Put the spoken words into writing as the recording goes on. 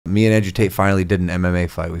Me and Andrew Tate finally did an MMA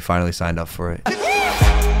fight. We finally signed up for it.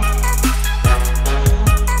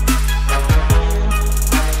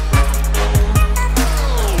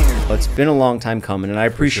 It's been a long time coming, and I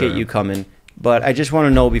appreciate you coming. But I just want to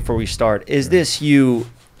know before we start, is this you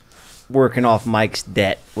working off Mike's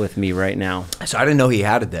debt with me right now? So I didn't know he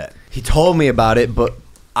had a debt. He told me about it, but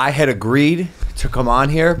I had agreed to come on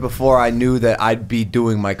here before I knew that I'd be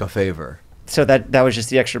doing Mike a favor. So that was just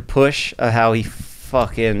the extra push of how he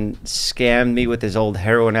fucking scammed me with his old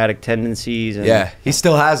heroin addict tendencies. And yeah, he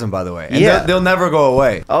still has them, by the way. And yeah, they'll never go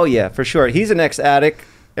away. Oh yeah, for sure. He's an ex-addict.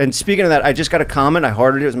 And speaking of that, I just got a comment. I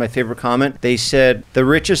hearted it. It was my favorite comment. They said, the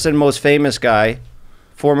richest and most famous guy,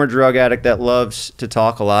 former drug addict that loves to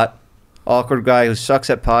talk a lot, awkward guy who sucks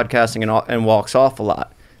at podcasting and walks off a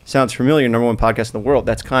lot. Sounds familiar, #1 podcast in the world.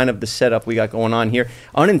 That's kind of the setup we got going on here,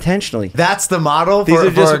 unintentionally. That's the model for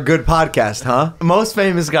a good podcast, huh? Most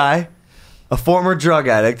famous guy, a former drug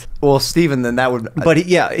addict. Well, Steven, then that would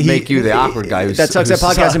make you the awkward guy who sucks at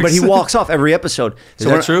podcasting, but he walks off every episode. Is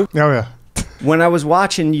that true? Oh, yeah. When I was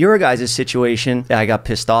watching your guys' situation, I got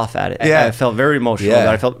pissed off at it. Yeah. I felt very emotional.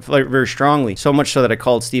 I felt very strongly. So much so that I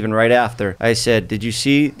called Steven right after. I said, did you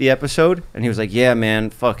see the episode? And he was like, yeah,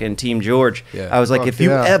 man, fucking Team George. Yeah. I was like, if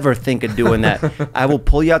you ever think of doing that, I will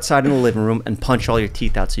pull you outside in the living room and punch all your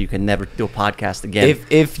teeth out so you can never do a podcast again.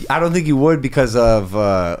 If I don't think you would because of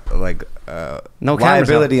no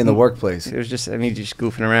liability in the workplace. It was just, I mean, just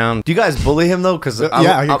goofing around. Do you guys bully him though? Because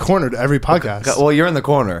I get cornered every podcast. Well, you're in the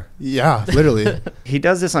corner. Yeah, literally. He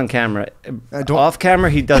does this on camera. Off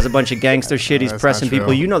camera, he does a bunch of gangster shit. He's pressing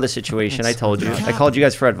people. You know the situation. I told you. I called you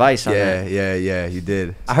guys for advice on that. Yeah, you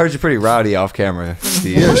did. I heard you're pretty rowdy off camera.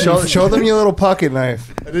 Yeah, show them your little pocket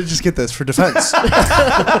knife. I did just get this for defense.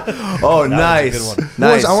 Oh, nice.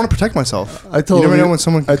 Nice. I want to protect myself. I told him when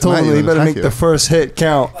someone. I told him he better make the first hit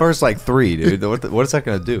count. First, like 3, dude. What is that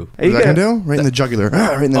gonna do? What is that gonna do? Right in the jugular.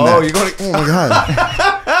 Right in the neck. You're going. Oh my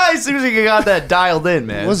god. It seems like you got that dialed in,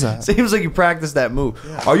 man. What was that? Seems like you practiced that move.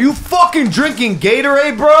 Yeah. Are you fucking drinking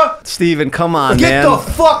Gatorade, bro? Steven, come on, man. Get the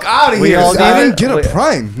fuck out of here, I didn't get a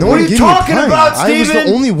prime. No what are you talking about, Steven? I was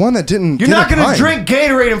the only one that didn't You're not going to drink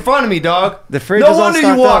Gatorade in front of me, dog. The fridge no is wonder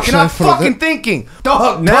you walk. You're not fucking thinking.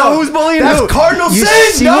 Dog, now who's bullying That's who? cardinal sin, You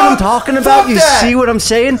see what I'm talking about? You see what I'm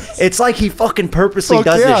saying? It's like he fucking purposely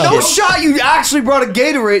does this shit. No shot, you actually brought a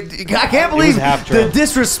Gatorade. I can't believe the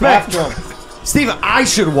disrespect. Steven, I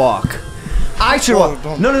should walk. I should walk.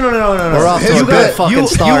 No. We're off to a good fucking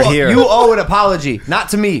start here. You owe an apology. Not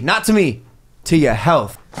to me. To your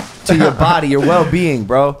health. To your body, your well-being,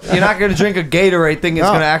 bro. You're not going to drink a Gatorade thinking it's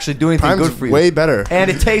going to actually do anything good for you. Way better.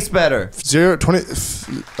 And it tastes better. 20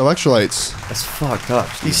 electrolytes. That's fucked up.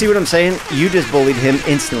 You see what I'm saying? You just bullied him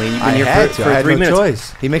instantly. You've been here for 3 minutes.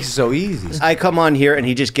 Choice. He makes it so easy. I come on here and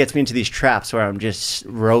he just gets me into these traps where I'm just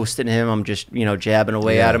roasting him. I'm just, jabbing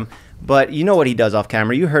away at him. But you know what he does off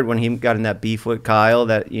camera. You heard when he got in that beef with Kyle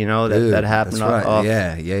that, that happened. That's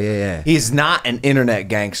right. Yeah. He's not an internet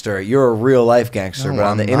gangster. You're a real life gangster. But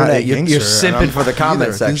on the internet, you're simping for the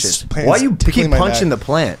comment section. Why you keep punching the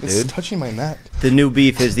plant, dude? It's touching my neck. The new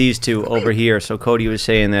beef is these two over here. So Cody was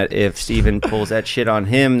saying that if Steven pulls that shit on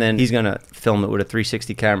him, then he's going to film it with a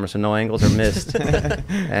 360 camera so no angles are missed.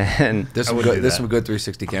 And there's some good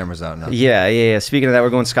 360 cameras out now. Yeah. Speaking of that, we're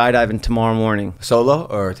going skydiving tomorrow morning. Solo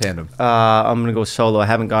or tandem? I'm going to go solo. I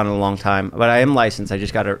haven't gone in a long time, but I am licensed. I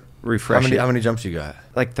just got to refresh it. How many jumps you got?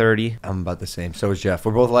 Like 30. I'm about the same. So is Jeff.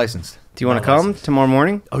 We're both licensed. Do you want to come tomorrow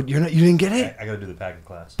morning? Oh, you didn't get it? I got to do the packing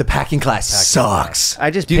class. The packing class sucks.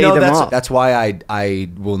 I just paid them off. That's why I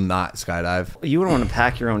will not skydive. You wouldn't want to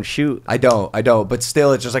pack your own chute. I don't. But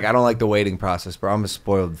still, it's just like I don't like the waiting process, bro. I'm a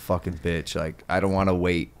spoiled fucking bitch. Like I don't want to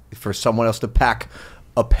wait for someone else to pack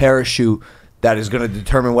a parachute that is going to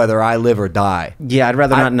determine whether I live or die. Yeah, I'd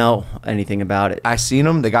rather not know anything about it. I seen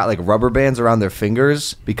them. They got like rubber bands around their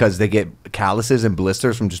fingers because they get calluses and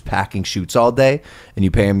blisters from just packing chutes all day, and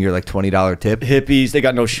you pay them your like $20 tip. Hippies, they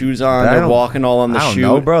got no shoes on. They're walking all on the chute. I don't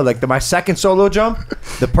know, bro. Like my second solo jump,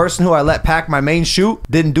 the person who I let pack my main chute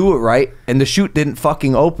didn't do it right, and the chute didn't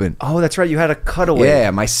fucking open. Oh, that's right. You had a cutaway.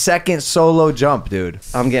 Yeah, my second solo jump, dude.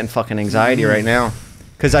 I'm getting fucking anxiety right now.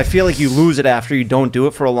 Because I feel like you lose it after you don't do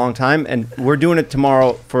it for a long time. And we're doing it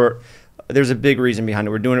tomorrow for... There's a big reason behind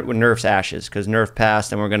it. We're doing it with Nerf's ashes because Nerf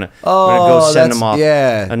passed, and we're gonna go send him off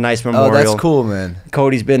a nice memorial. Oh, that's cool, man.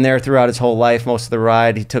 Cody's been there throughout his whole life, most of the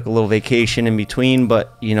ride. He took a little vacation in between,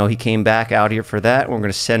 but he came back out here for that. We're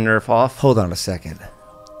gonna send Nerf off. Hold on a second.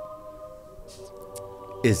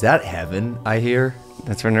 Is that heaven? I hear.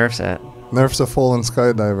 That's where Nerf's at. Nerf's a fallen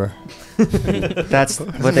skydiver. That's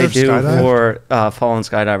what they do for fallen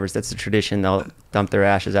skydivers. That's the tradition. They'll dump their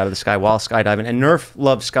ashes out of the sky while skydiving. And Nerf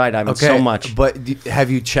loves skydiving so much. But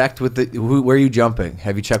have you checked with where are you jumping?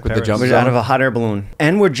 Have you checked with the jump We're zone? out of a hot air balloon.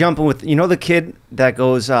 And we're jumping with, you know, the kid that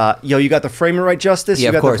goes, yo, you got the framing right, Justice? Yeah,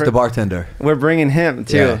 you got of course, the bartender. We're bringing him,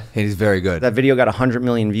 too. Yeah, he's very good. That video got 100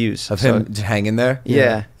 million views. Of him just hanging there?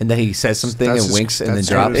 Yeah. And then he says something and winks and then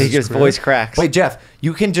drops. His voice cracks. Wait, Jeff,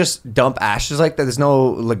 you can just dump ashes like that? There's no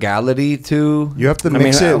legality to... You have to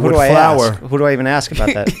mix it with flour. Who do I even ask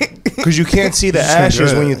about that? Because you can't see the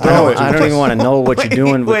ashes when you throw it. I don't even want to know what you're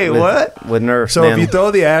doing with Nerf. So if you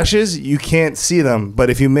throw the ashes, you can't see them. But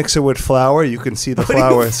if you mix it with flour, you can see the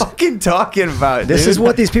flowers. What are you fucking talking about, This is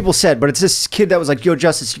what these people said, but it's this kid that was like, yo,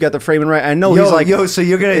 Justice, you got the framing right. I know he's like... Yo, so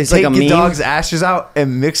you're going to take your dog's ashes out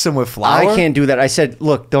and mix them with flour? I can't do that. I said,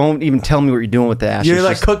 look, don't even tell me what you're doing with the ashes. You're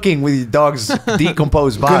like cooking with your dog's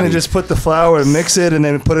decomposed body. You're going to just put the flour and mix it and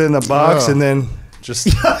then put it in a box and then... Just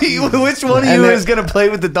which one of you is gonna play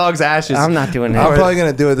with the dog's ashes? I'm not doing that. I'm probably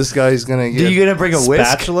gonna do it. This guy's gonna get. Are you gonna bring a whisk?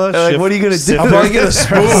 Spatula? Like, what are you gonna do? I'll probably get a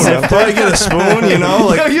spoon. I'll probably get a spoon. You know,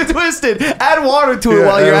 like yo, you twisted. Add water to it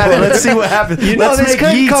while you're at it. Let's see what happens. You know, this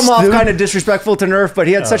could come off kind of disrespectful to Nerf, but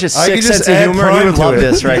he had such a sick sense of humor. He would love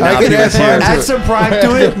this right now. Add some prime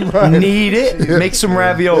to it. Knead it. Make some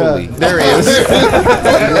ravioli. There he is.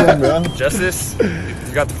 Justice,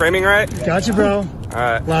 you got the framing right? Gotcha, bro. All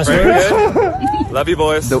right. Last Framing good. Love you,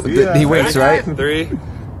 boys. He winks, right? 3,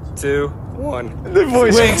 2, 1. The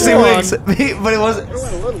voice winks. He winks. But it wasn't.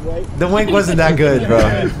 The wink wasn't that good,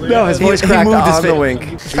 bro. No, his voice cracked on the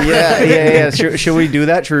wink. Yeah, yeah. Should we do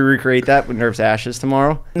that? Should we recreate that with Nerf's ashes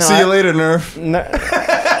tomorrow? No, See you later, Nerf.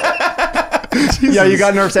 Yeah, you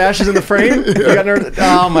got Nerf's ashes in the frame? You got Nerf?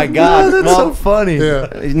 Oh my god. That's so funny. Yeah.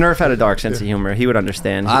 Nerf had a dark sense of humor. He would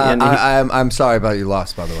understand. I'm sorry about your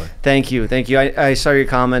loss, by the way. Thank you. I saw your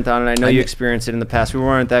comment on it. I know you experienced it in the past. We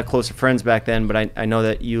weren't that close of friends back then, but I know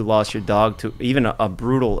that you lost your dog to even a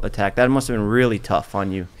brutal attack. That must have been really tough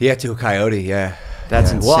on you. Yeah, to a coyote, yeah.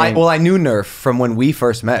 That's insane. Well, I knew Nerf from when we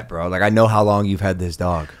first met, bro. Like, I know how long you've had this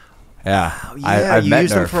dog. Yeah. Oh, yeah, you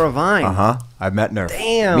used him for a vine. I've met Nerf.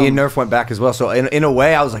 Damn. Me and Nerf went back as well. So in a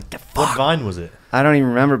way, I was like, the fuck. What vine was it? I don't even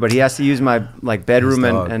remember, but he has to use my bedroom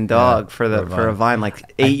and dog for a vine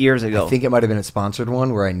like 8 years ago. I think it might have been a sponsored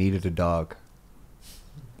one where I needed a dog.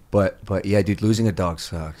 But yeah, dude, losing a dog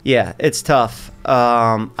sucks. Yeah, it's tough.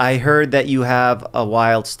 I heard that you have a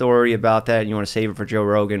wild story about that, and you want to save it for Joe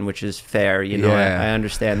Rogan, which is fair. You know, Yeah. I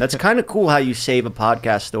understand. That's kind of cool how you save a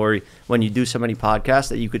podcast story when you do so many podcasts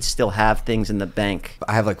that you could still have things in the bank.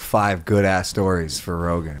 I have like 5 good ass stories for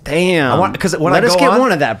Rogan. Damn. Because when Let us get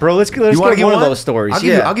one of that, bro. Let's get one of those stories.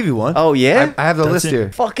 I'll give you one. Oh yeah. I have the list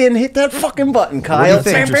here. Fucking hit that fucking button, Kyle. What do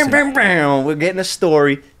you think? Bam, bam, bam, bam. We're getting a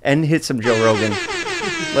story and hit some Joe Rogan.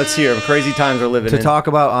 Let's hear them. Crazy times we're living in. To talk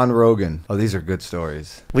about on Rogan. Oh, these are good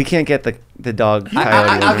stories. We can't get the dog.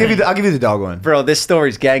 I'll give you the dog one. Bro, this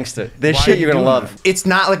story's gangster. This shit you're gonna love. It's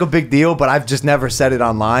not like a big deal, but I've just never said it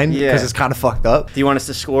online because it's kind of fucked up. Do you want us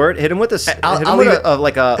to score it? Hit him with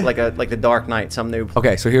like the Dark Knight, some new.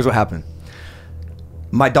 Okay, so here's what happened.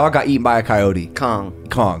 My dog got eaten by a coyote. Kong.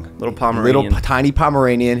 Little Pomeranian. Little tiny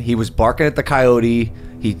Pomeranian. He was barking at the coyote.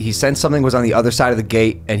 He sensed something was on the other side of the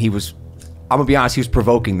gate, and he was, I'm gonna be honest, he was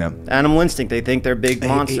provoking them. Animal instinct. They think they're big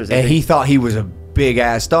monsters. And he thought he was a big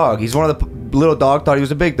ass dog. He's one of the little dog, thought he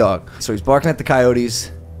was a big dog. So he's barking at the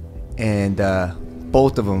coyotes, and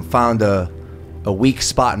both of them found a weak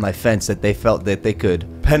spot in my fence that they felt that they could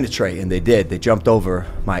penetrate, and they did. They jumped over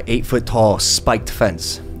my 8-foot tall spiked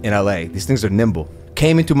fence in LA. These things are nimble.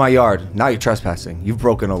 Came into my yard. Now you're trespassing. You've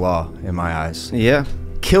broken a law in my eyes. Yeah.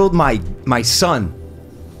 Killed my son.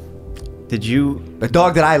 Did you? The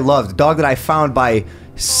dog that I loved, the dog that I found by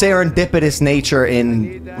serendipitous nature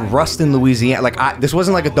in Ruston, Louisiana. Like, this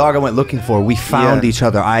wasn't like a dog I went looking for. We found each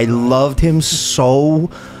other. I loved him so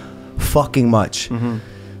fucking much.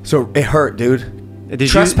 So it hurt, dude.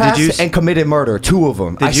 Trespassed and committed murder. 2 of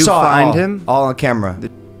them. Did you find him? All on camera.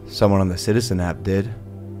 Someone on the Citizen app did.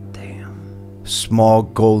 Small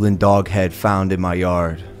golden dog head found in my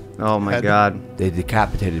yard. Oh my god. They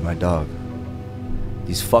decapitated my dog.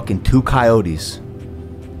 These fucking 2 coyotes.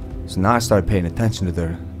 So now I started paying attention to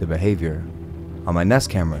their behavior on my Nest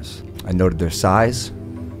cameras. I noted their size.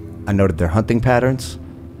 I noted their hunting patterns.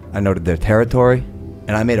 I noted their territory.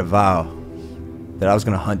 And I made a vow that I was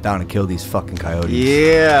gonna hunt down and kill these fucking coyotes.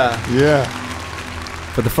 Yeah.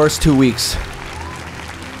 For the first 2 weeks,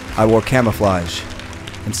 I wore camouflage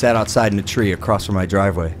and sat outside in a tree across from my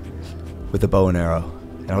driveway with a bow and arrow.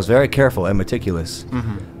 And I was very careful and meticulous.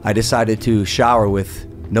 I decided to shower with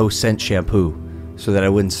no scent shampoo so that I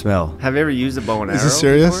wouldn't smell. Have you ever used a bow and arrow? Is this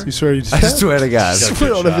serious? Before? You swear you just I swear to God.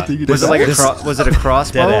 swear on everything you did. Was it like was it a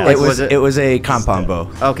crossbow? It was a compound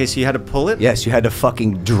bow. Okay, so you had to pull it? Yes, you had to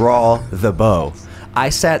fucking draw the bow. I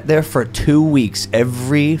sat there for 2 weeks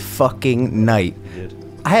every fucking night.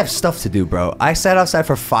 I have stuff to do, bro. I sat outside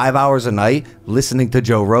for 5 hours a night listening to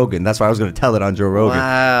Joe Rogan. That's why I was going to tell it on Joe Rogan.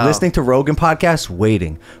 Wow. Listening to Rogan podcasts,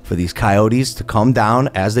 waiting for these coyotes to come down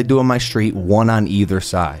as they do on my street, one on either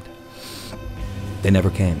side. They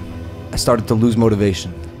never came. I started to lose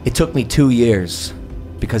motivation. It took me 2 years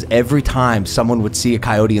because every time someone would see a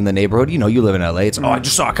coyote in the neighborhood, you know, you live in LA, it's, oh, I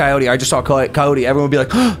just saw a coyote, I just saw a coyote. Everyone would be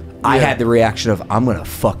like, oh, I had the reaction of, I'm going to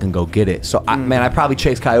fucking go get it. So, man, I probably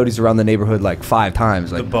chased coyotes around the neighborhood like 5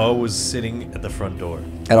 times. Like, the bow was sitting at the front door.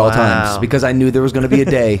 At all times. Because I knew there was going to be a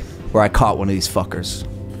day where I caught one of these fuckers.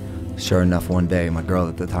 Sure enough, one day, my girl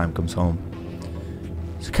at the time comes home.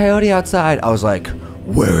 There's a coyote outside. I was like,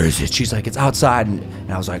 where is it? She's like, it's outside.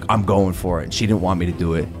 And I was like, I'm going for it. And she didn't want me to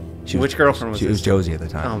do it. Which girlfriend was She this? was Josie at the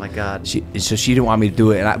time. Oh my God. So she didn't want me to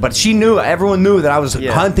do it, but she knew. Everyone knew that I was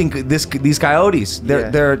hunting these coyotes.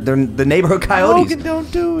 They're the neighborhood coyotes. Logan,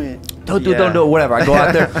 don't do it. Don't do it. Whatever. I go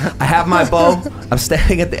out there. I have my bow. I'm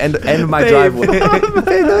standing at the end of my driveway. Don't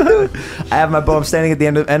do it. I have my bow. I'm standing at the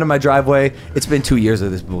end of my driveway. It's been 2 years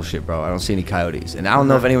of this bullshit, bro. I don't see any coyotes, and I don't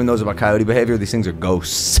know if anyone knows about coyote behavior. These things are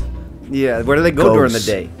ghosts. Yeah. Where do they go during the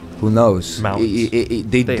day? Who knows? Mountains.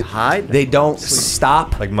 They hide? They don't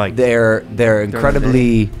stop. Like Mike. They're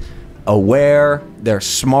incredibly aware. They're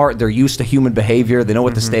smart. They're used to human behavior. They know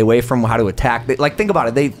what to stay away from, how to attack. Like, think about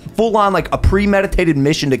it. They full on like a premeditated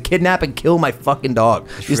mission to kidnap and kill my fucking dog.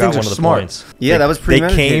 These things are smart. Yeah, that was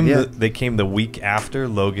premeditated. They came the week after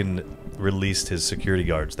Logan released his security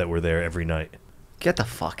guards that were there every night. Get the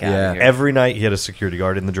fuck out of here. Every night he had a security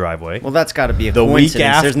guard in the driveway. Well, that's got to be a the coincidence. Week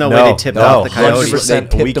after, There's no way they tipped off the coyotes.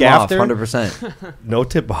 100%. A week after, 100%. No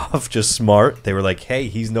tip off, just smart. They were like, hey,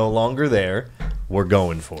 he's no longer there. We're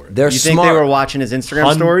going for it. They're you smart. think they were watching his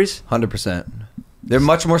Instagram stories? 100%. They're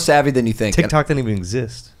much more savvy than you think. TikTok didn't even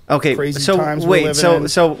exist. Okay, Crazy so times wait, we're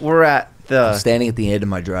so we're at the... I'm standing at the end of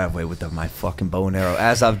my driveway with my fucking bow and arrow,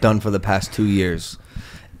 as I've done for the past 2 years.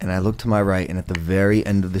 And I look to my right, and at the very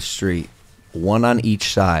end of the street, one on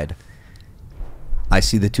each side, I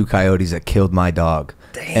see the 2 coyotes that killed my dog.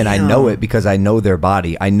 Damn. And I know it because I know their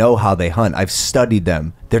body. I know how they hunt. I've studied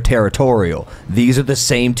them. They're territorial. These are the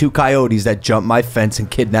same 2 coyotes that jumped my fence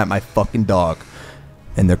and kidnapped my fucking dog.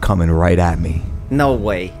 And they're coming right at me. No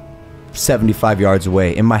way. 75 yards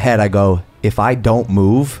away. In my head, I go, if I don't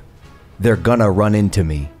move, they're gonna run into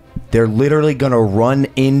me. They're literally gonna run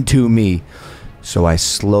into me. So I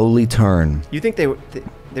slowly turn. You think they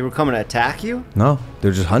were coming to attack you? No,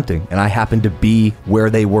 they're just hunting. And I happened to be where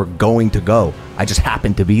they were going to go. I just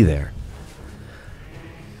happened to be there.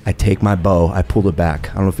 I take my bow. I pulled it back.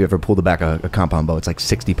 I don't know if you ever pulled it back a compound bow. It's like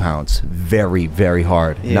 60 pounds. Very, very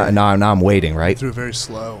hard. Yeah. Now I'm waiting, right? Through very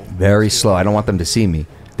slow. Very slow. I don't want them to see me.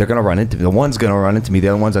 They're going to run into me. The one's going to run into me. The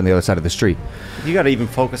other one's on the other side of the street. You got to even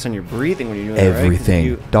focus on your breathing when you're doing everything.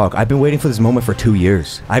 That, right? Dog, I've been waiting for this moment for 2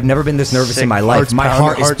 years. I've never been this nervous in my life. My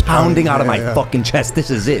heart is pounding out of my fucking chest. This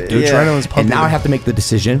is it, dude. And now I have to make the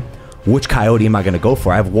decision. Which coyote am I going to go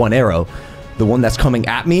for? I have one arrow. The one that's coming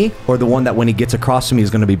at me, or the one that when he gets across from me is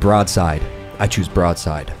going to be broadside? I choose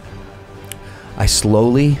broadside. I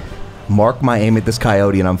slowly mark my aim at this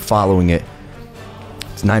coyote, and I'm following it.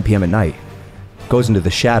 It's 9 p.m. at night. Goes into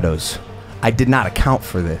the shadows. I did not account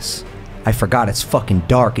for this. I forgot it's fucking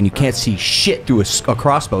dark, and you can't see shit through a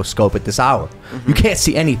crossbow scope at this hour. You can't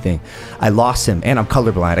see anything. I lost him, and I'm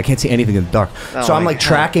colorblind. I can't see anything in the dark. So I'm like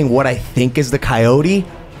tracking what I think is the coyote.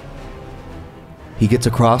 He gets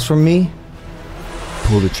across from me.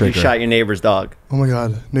 Pull the trigger. You shot your neighbor's dog. Oh my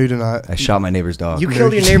God. No, you did not. I shot my neighbor's dog. You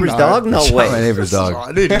killed your neighbor's dog? No way. Shot my neighbor's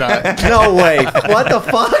dog. No, you did not. No way. What the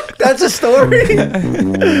fuck? That's a story?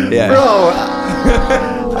 Yeah. Bro.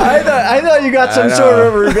 I thought you got some sort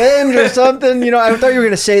of revenge or something. You know, I thought you were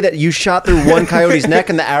going to say that you shot through one coyote's neck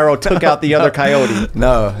and the arrow took out the other coyote.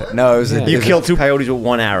 No, it was you killed 2 coyotes with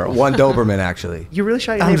 1 arrow. One Doberman, actually. You really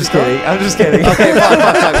shot your I'm neighbor's just kidding. dog? I'm just kidding. Okay, fuck.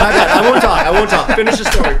 My bad. I won't talk. Finish the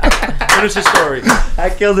story. Finish the story.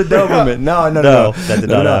 I killed a Doberman. No. That did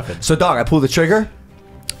not happen. So, dog, I pull the trigger.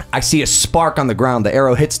 I see a spark on the ground. The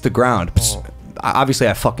arrow hits the ground. Obviously,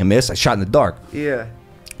 I fucking missed. I shot in the dark. Yeah.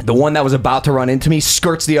 The one that was about to run into me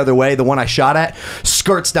skirts the other way. The one I shot at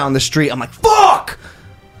skirts down the street. I'm like, fuck!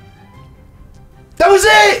 That was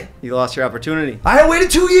it! You lost your opportunity. I had waited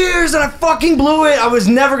 2 years and I fucking blew it. I was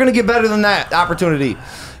never going to get better than that opportunity.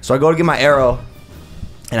 So I go to get my arrow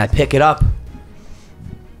and I pick it up.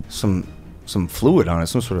 Some fluid on it.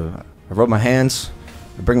 Some sort of... I rub my hands.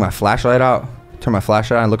 I bring my flashlight out. turn my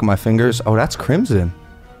flashlight on, look at my fingers. Oh, that's crimson.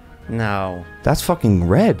 No. That's fucking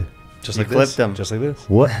red. Just You like flipped this. them. Just like this.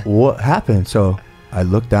 What happened? So I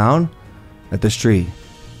looked down at this tree.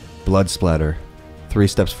 Blood splatter. 3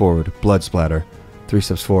 steps forward. Blood splatter. 3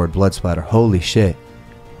 steps forward. Blood splatter. Holy shit.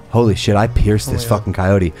 Holy shit, I pierced this fucking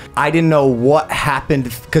coyote. I didn't know what happened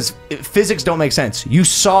because physics don't make sense.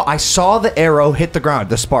 I saw the arrow hit the ground,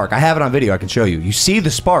 the spark. I have it on video, I can show you. You see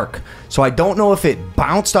the spark. So I don't know if it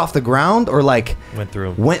bounced off the ground or like went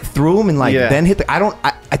through him and like then hit the,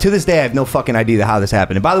 I to this day I have no fucking idea how this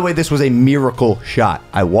happened. And by the way, this was a miracle shot.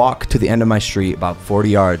 I walk to the end of my street about 40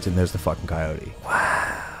 yards and there's the fucking coyote.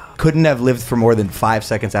 Wow. Couldn't have lived for more than 5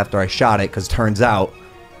 seconds after I shot it because turns out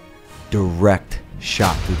direct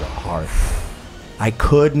shot through the heart. I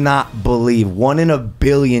could not believe 1 in a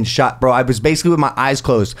billion shot, bro. I was basically with my eyes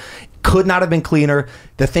closed. Could not have been cleaner.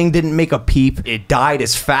 The thing didn't make a peep. It died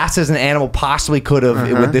as fast as an animal possibly could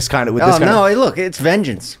have with this kind of. Look, it's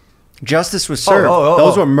vengeance. Justice was served.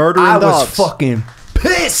 Those were murdering dogs. I was fucking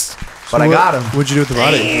pissed. But I got him. What'd you do with the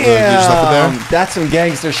body? Damn. You just left it there? That's some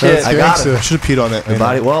gangster shit. I got him. Should have peed on it. The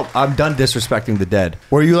body. Well, I'm done disrespecting the dead.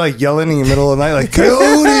 Were you like yelling in the middle of the night, like,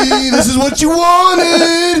 Coyote, this is what you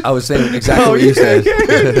wanted? I was saying exactly what you said.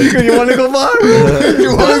 You want to go viral? You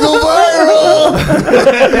want to go viral?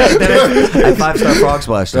 I 5-star frog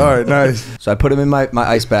splashed him. All right, nice. So I put him in my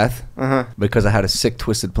ice bath because I had a sick,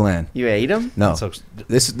 twisted plan. You ate him? No. So,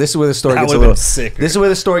 This is where the story That gets a would've little been sick. This is where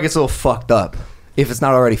the story gets a little fucked up. If it's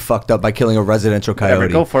not already fucked up by killing a residential coyote.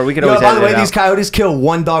 Whatever, go for it. We could Yo, always by the edit way, it these out. coyotes kill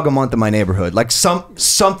 1 dog a month in my neighborhood. Like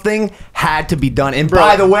something had to be done. And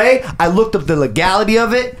by the way, I looked up the legality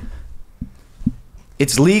of it.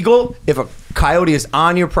 It's legal if a coyote is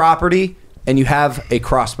on your property and you have a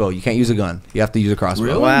crossbow. You can't use a gun. You have to use a crossbow.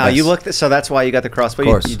 Really? Wow, Yes. you looked. So that's why you got the crossbow. Of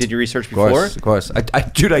course. You did your research before. Of course.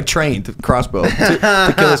 Dude, I trained crossbow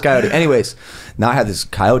to kill this coyote. Anyways, now I have this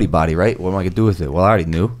coyote body, right? What am I gonna do with it? Well, I already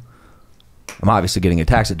knew. I'm obviously getting it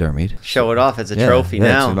taxitamirmied. Show it off as a trophy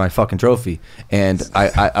now. It's my fucking trophy. And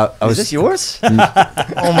I was. Is this yours? Oh my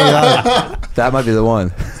God. That might be the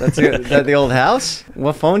one. Is that the old house?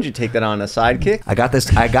 What phone did you take that on? A Sidekick? I got this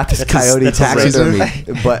coyote that's his taxidermy,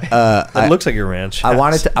 but it looks like your ranch. I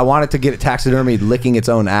wanted to get it taxidermied licking its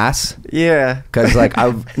own ass. Yeah. Cause like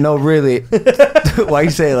no really, why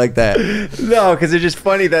you say it like that? No, because it's just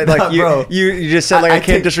funny that like Nah, bro. you just said like I can't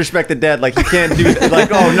think- disrespect the dead. Like you can't do that.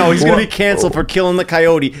 Like oh no, he's gonna be canceled for killing the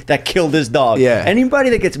coyote that killed his dog. Yeah. Anybody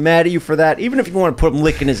that gets mad at you for that, even if you want to put him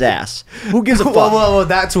licking his ass, who gives a fuck? Well,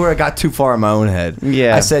 that's where I got too far in my own head.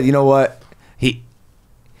 Yeah. I said, you know what?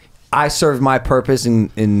 I served my purpose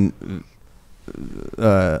in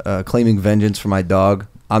claiming vengeance for my dog.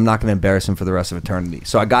 I'm not going to embarrass him for the rest of eternity.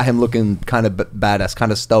 So I got him looking kind of badass,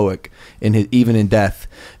 kind of stoic, even in death,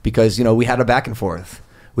 because we had a back and forth.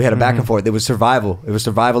 We had a back and forth. It was survival. It was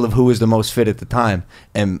survival of who was the most fit at the time.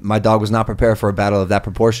 And my dog was not prepared for a battle of that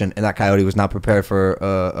proportion, and that coyote was not prepared for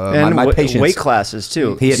my patience. Weight classes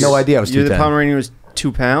too. He had no idea I was The 210. Pomeranian was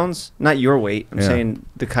 2 pounds. Not your weight. I'm saying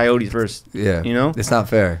the coyote first. Yeah, It's not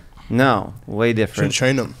fair. No, way Should different.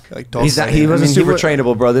 train him. Like dog He wasn't I mean, super he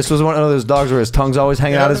trainable, bro. This was one of those dogs where his tongue's always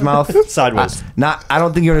hanging out of his mouth. Sideways. I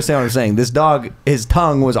don't think you understand what I'm saying. This dog, his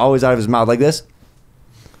tongue was always out of his mouth like this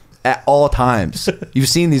at all times. You've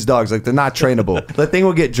seen these dogs, like they're not trainable. The thing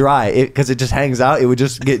will get dry because it just hangs out. It would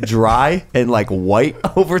just get dry and like white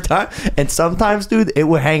over time. And sometimes, dude, it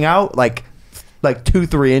would hang out like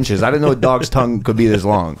 2-3 inches. I didn't know a dog's tongue could be this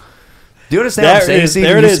long. Do you understand what I'm saying?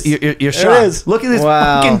 There it is. You're shocked. Look at this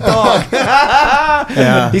fucking dog.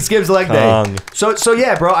 Yeah. He skips leg Tongue. day. So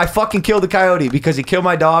yeah, bro, I fucking killed the coyote because he killed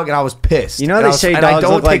my dog and I was pissed. You know And they I was- say and I dogs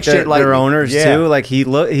don't look like take shit their lightly. owners Yeah. too. Like he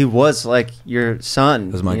was like your son.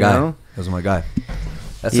 That was my you guy. know? That was my guy.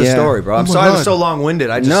 That's the Yeah. story, bro. I'm Oh my sorry I was God. so long-winded.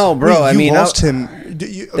 I just No, bro. I You mean, lost him.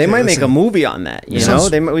 they might make a movie on that. You know,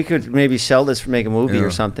 sounds- we could maybe sell this for make a movie Yeah,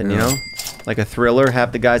 or something. You yeah. know, like a thriller.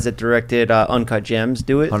 Have the guys that directed Uncut Gems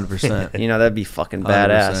do it. 100%. You know, that'd be fucking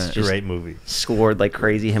badass. 100%. Just Great movie. scored like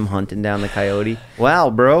crazy. Him hunting down the coyote. Wow,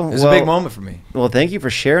 bro. It was a big moment for me. Well, thank you for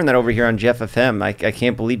sharing that over here on Jeff FM. I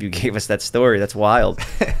can't believe you gave us that story. That's wild.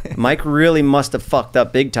 Mike really must have fucked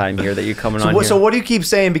up big time here that you're coming on here. So what do you keep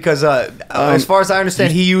saying? Because as far as I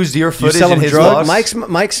understand, he used your footage sell in him his drugs? loss.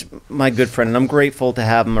 Mike's my good friend, and I'm grateful to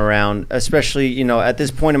have him around. Especially, at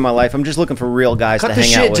this point in my life, I'm just looking for real guys Cut to the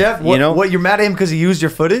hang out shit, with. Jeff. You know, What You're mad at him because he used your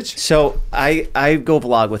footage? So I go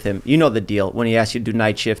vlog with him. You know the deal. When he asks you to do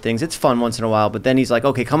night shift things, it's fun once in a while. But then he's like,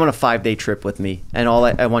 okay, come on a 5-day trip with me, and all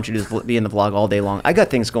I want you to do is be in the vlog all day long. I got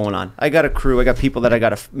things going on. I got a crew. I got people that I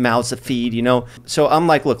got mouths to feed. You know. So I'm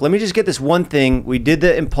like, look, let me just get this one thing. We did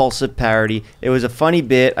the impulsive parody. It was a funny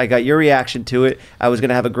bit. I got your reaction to it. I was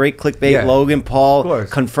gonna have a great clickbait. Yeah. Logan Paul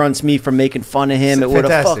confronts me for making fun of him. It would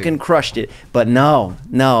have fucking crushed it. But no.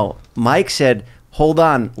 Mike said, hold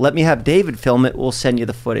on, let me have David film it. We'll send you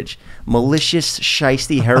the footage. Malicious,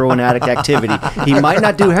 shisty, heroin addict activity. He might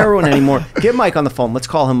not do heroin anymore. Get Mike on the phone. Let's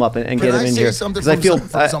call him up and get him in here. Something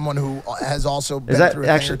from someone who has also been through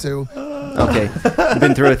a thing or two. Okay,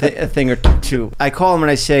 been through a thing or two. I call him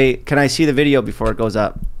and I say, can I see the video before it goes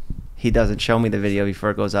up? He doesn't show me the video before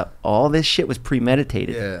it goes up. All this shit was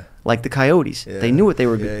premeditated. Yeah. Like the Coyotes. Yeah. They knew what they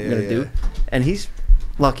were going to do. And he's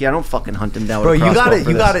lucky I don't fucking hunt him down. Bro, with a you got crossbow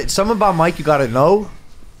it. You got it. Something about Mike you got to know.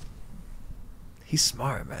 He's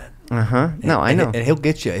smart, man. No, I know. And he'll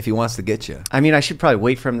get you if he wants to get you. I mean, I should probably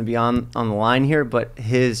wait for him to be on the line here, but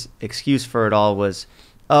his excuse for it all was,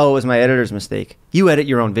 oh, it was my editor's mistake. You edit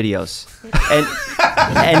your own videos.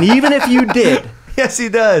 And even if you did. Yes, he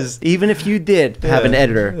does. Even if you did have an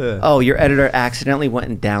editor, oh, your editor accidentally went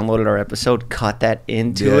and downloaded our episode, cut that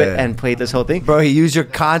into it, and played this whole thing. Bro, he used your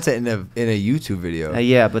content in a YouTube video.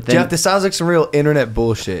 Yeah, but then... Jeff, this sounds like some real internet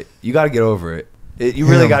bullshit. You got to get over it. You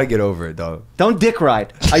really got to get over it, dog. Don't dick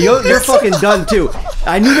ride. You're fucking done, too.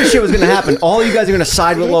 I knew this shit was going to happen. All you guys are going to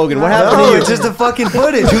side with Logan. What happened to you? It's just the fucking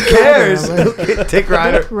footage. Who cares? Dick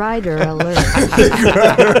rider. Dick rider alert.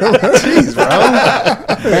 Jeez, bro.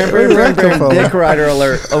 Dick rider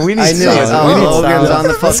alert. Oh, we need I knew it. Logan's on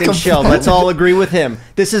the fucking shelf. Let's all agree with him.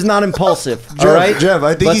 This is not impulsive. All right? Jeff,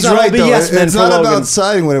 I think Let's he's not all right, be though. yes men It's for not Logan. about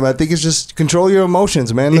siding with him. I think it's just control your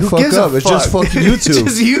emotions, man. The Who fuck gives a up. It's fuck? just fucking YouTube.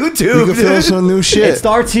 It's just YouTube. You can film some new shit. It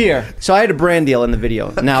starts here. So I had a brand deal in the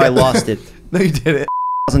video. Now I lost it. No, you didn't.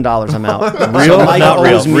 $1,000 I'm out. Real? So Mike Not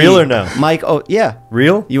real. owes me- Real or no? Mike, yeah.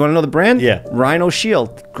 Real? You want to know the brand? Yeah. Rhino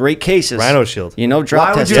Shield. Great cases. Rhino Shield. You know,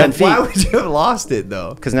 drop test 10 feet. Why would you have lost it,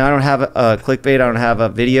 though? Because now I don't have a clickbait. I don't have a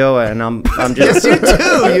video, and I'm Yes, just.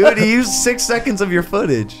 you do. You used 6 seconds of your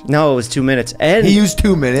footage. No, it was 2 minutes. And he used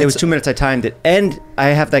 2 minutes. It was 2 minutes. I timed it, and I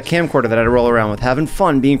have that camcorder that I roll around with, having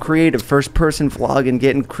fun, being creative, first-person vlogging,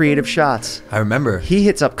 getting creative shots. I remember. He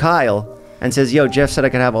hits up Kyle and says, "Yo, Jeff said I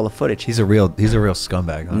could have all the footage." He's a real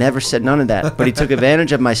scumbag. Huh? Never said none of that, but he took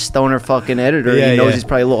advantage of my stoner fucking editor. He knows he's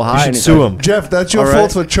probably a little high. You should sue him. Jeff, that's your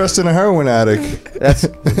fault for trusting a heroin addict. That's a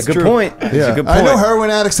good point. Yeah. That's a good point. I know heroin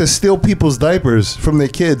addicts that steal people's diapers from their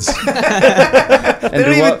kids. And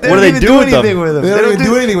what do they do with them? They don't even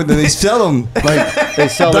do anything with them. They sell them. Like they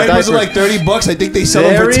sell diapers are like $30. I think they sell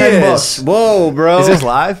them for $10. Whoa, bro! Is this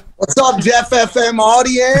live? What's up, Jeff FM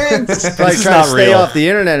audience? Like trying to stay off the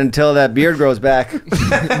internet until that beard grows back.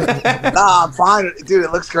 Nah, I'm fine. Dude,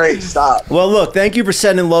 it looks great. Stop. Well, look, thank you for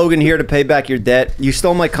sending Logan here to pay back your debt. You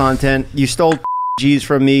stole my content. You stole G's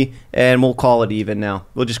from me, and we'll call it even now.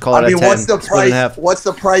 We'll just call it at 10. What's the price? What's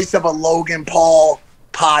the price of a Logan Paul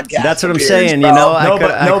podcast? That's what I'm appearance, saying. bro? You know,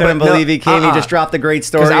 I couldn't believe he came. He just dropped a great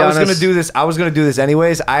story on us. I was gonna do this. I was gonna do this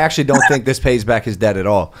anyways. I actually don't think this pays back his debt at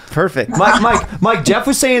all. Perfect. Mike. Jeff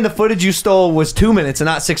was saying the footage you stole was 2 minutes and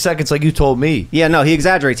not 6 seconds, like you told me. Yeah, no, he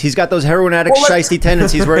exaggerates. He's got those heroin addict shiesty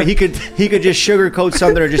tendencies where he could just sugarcoat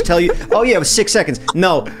something or just tell you, oh yeah, it was 6 seconds.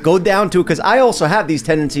 No, go down to it, because I also have these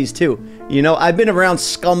tendencies too. You know, I've been around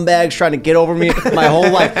scumbags trying to get over me my whole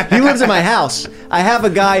life. He lives in my house. I have a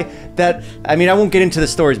guy that, I mean, I won't get into the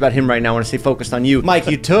stories about him right now. I want to stay focused on you. Mike,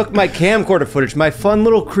 you took my camcorder footage, my fun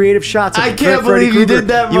little creative shots of I can't believe you did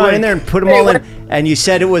that, Mike. You went in there and put them all in, and you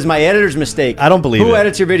said it was my editor's mistake. I don't believe it. Who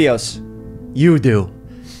edits your videos? You do.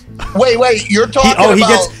 Wait, you're talking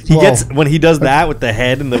about... He gets when he does that with the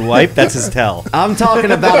head and the wipe, that's his tell. I'm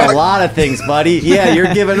talking about a lot of things, buddy. Yeah,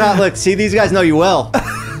 you're giving up. Look, see, these guys know you well.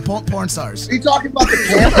 Porn stars. Are you talking about the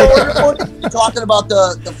camcorder footage? You talking about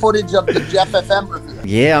the footage of the Jeff FM reveal?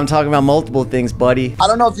 Yeah, I'm talking about multiple things, buddy. I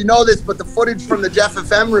don't know if you know this, but the footage from the Jeff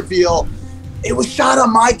FM reveal, it was shot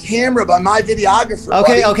on my camera by my videographer.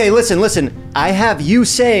 Okay, listen. I have you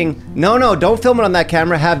saying, no, don't film it on that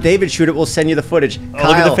camera. Have David shoot it. We'll send you the footage. Kyle,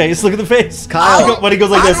 look at the face. Look at the face. Kyle. When he goes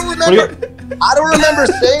like this. I don't remember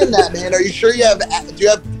saying that, man. Are you sure you have? Do you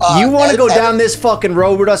have? You want to go down this fucking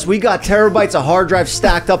road with us? We got terabytes of hard drives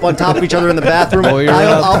stacked up on top of each other in the bathroom.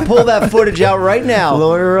 I'll pull that footage out right now.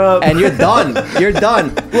 Lawyer up. And you're done. You're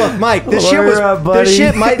done. Look, Mike, this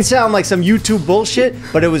shit might sound like some YouTube bullshit,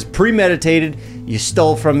 but it was premeditated. You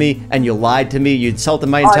stole from me and you lied to me. You insulted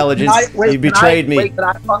my intelligence. You betrayed me.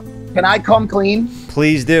 Can I come clean?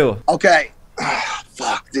 Please do. Okay.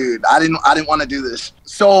 Fuck, dude. I didn't want to do this.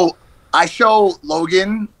 So I show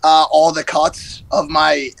Logan all the cuts of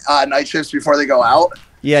my night shifts before they go out.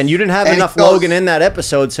 Yeah, and you didn't have enough Logan in that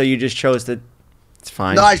episode, so you just chose to. It's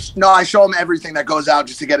fine. No, I show him everything that goes out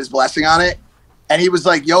just to get his blessing on it. And he was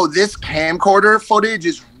like, yo, this camcorder footage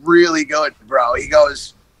is really good, bro. He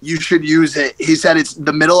goes, you should use it. He said it's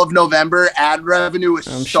the middle of November. Ad revenue is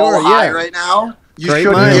so high right now. You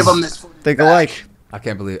should give him this footage. Think alike. I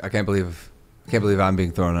can't believe I'm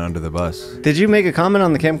being thrown under the bus. Did you make a comment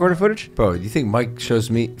on the camcorder footage? Bro, do you think Mike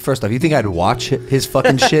shows me... First off, you think I'd watch his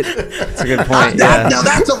fucking shit? That's a good point. Now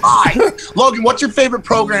that's a lie. Logan, what's your favorite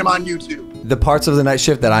program on YouTube? The parts of the night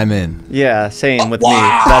shift that I'm in. Yeah, same with me.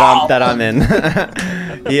 That I'm in.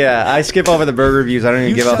 Yeah, I skip over the burger reviews. I don't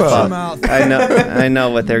even give a fuck. I know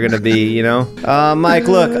what they're gonna be. You know, Mike.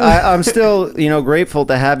 Look, I'm still grateful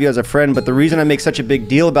to have you as a friend. But the reason I make such a big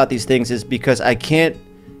deal about these things is because I can't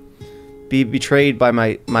be betrayed by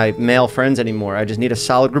my male friends anymore. I just need a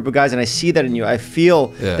solid group of guys, and I see that in you. I feel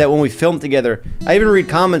that when we film together, I even read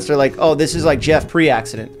comments. They're like, "Oh, this is like Jeff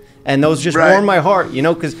pre-accident." And those just warm my heart,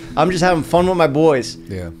 because I'm just having fun with my boys.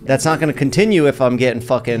 Yeah. That's not going to continue if I'm getting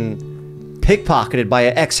fucking pickpocketed by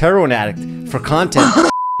an ex-heroin addict for content.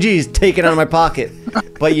 Geez, taken out of my pocket.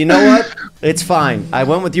 But you know what? It's fine. I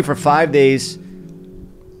went with you for 5 days.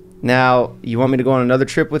 Now, you want me to go on another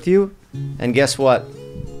trip with you? And guess what?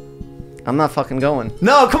 I'm not fucking going.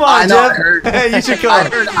 No, come on, Jeff. You should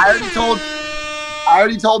come. I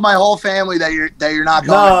already told my whole family that you're not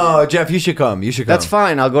going. No, Jeff, you should come. You should come. That's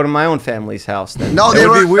fine. I'll go to my own family's house then. No, they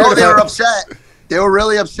were upset. They were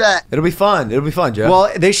really upset. It'll be fun. It'll be fun, Jeff. Well,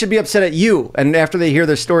 they should be upset at you, and after they hear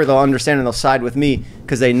their story, they'll understand and they'll side with me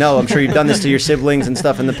because they know. I'm sure you've done this to your siblings and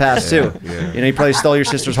stuff in the past too. Yeah. You probably stole your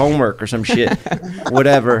sister's homework or some shit.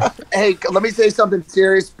 Whatever. Hey, let me say something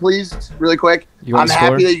serious, please, really quick. I'm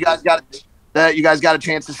happy that you guys got a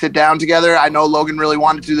chance to sit down together. I know Logan really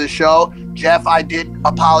wanted to do this show. Jeff, I did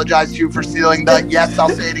apologize to you for stealing the, yes, I'll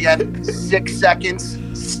say it again, 6 seconds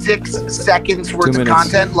worth of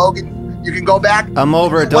content. Logan, you can go back. I'm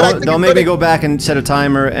over it. Don't make me go back and set a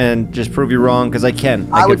timer and just prove you wrong, because I can.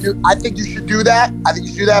 I think you should do that.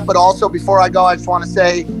 But also, before I go, I just want to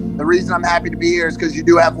say the reason I'm happy to be here is because you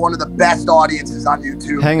do have one of the best audiences on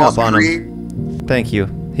YouTube. Hang up on him. Thank you.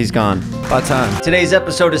 He's gone. About time. Today's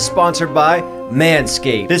episode is sponsored by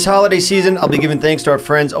Manscaped. This holiday season, I'll be giving thanks to our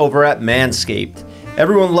friends over at Manscaped.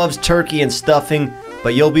 Everyone loves turkey and stuffing,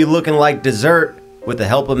 but you'll be looking like dessert with the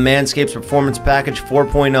help of Manscaped's Performance Package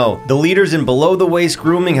 4.0. The leaders in below-the-waist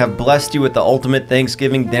grooming have blessed you with the ultimate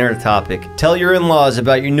Thanksgiving dinner topic. Tell your in-laws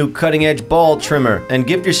about your new cutting-edge ball trimmer and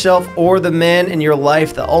gift yourself or the man in your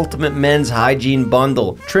life the ultimate men's hygiene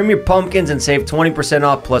bundle. Trim your pumpkins and save 20%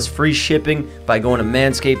 off plus free shipping by going to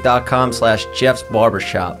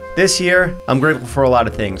manscaped.com/JeffsBarbershop. This year, I'm grateful for a lot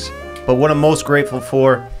of things, but what I'm most grateful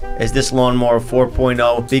for is this lawnmower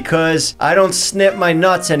 4.0 because I don't snip my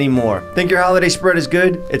nuts anymore. Think your holiday spread is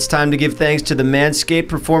good? It's time to give thanks to the Manscaped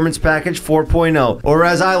Performance Package 4.0, or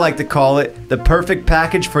as I like to call it, the perfect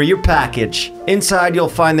package for your package. Inside you'll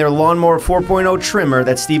find their lawnmower 4.0 trimmer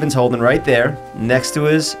that Steven's holding right there next to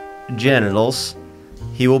his genitals.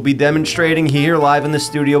 He will be demonstrating here live in the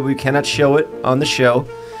studio. We cannot show it on the show,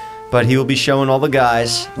 but he will be showing all the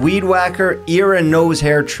guys. Weed Whacker ear and nose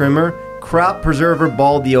hair trimmer, Crop Preserver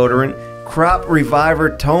Ball Deodorant, Crop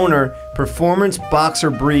Reviver Toner, Performance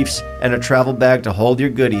Boxer Briefs, and a travel bag to hold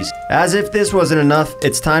your goodies. As if this wasn't enough,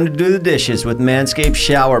 it's time to do the dishes with Manscaped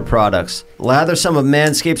shower products. Lather some of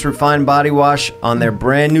Manscaped's refined body wash on their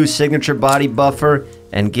brand new signature body buffer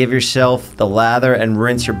and give yourself the lather and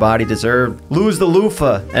rinse your body deserved. Lose the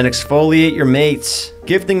loofah and exfoliate your mates.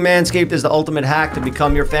 Gifting Manscaped is the ultimate hack to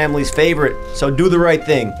become your family's favorite, so do the right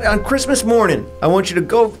thing. On Christmas morning, I want you to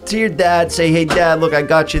go to your dad, say, hey dad, look, I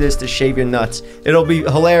got you this to shave your nuts. It'll be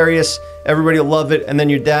hilarious, everybody will love it, and then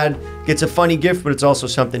your dad gets a funny gift, but it's also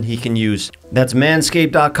something he can use. That's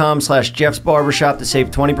manscaped.com/JeffsBarbershop to save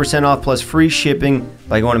 20% off plus free shipping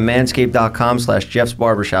by going to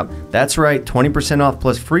manscaped.com/JeffsBarbershop. That's right, 20% off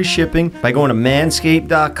plus free shipping by going to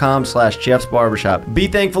manscaped.com/JeffsBarbershop. Be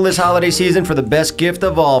thankful this holiday season for the best gift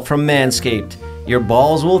of all from Manscaped. Your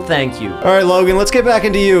balls will thank you. All right, Logan, let's get back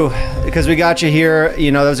into you because we got you here.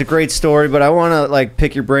 That was a great story, but I want to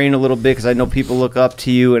pick your brain a little bit because I know people look up to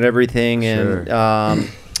you and everything. Sure.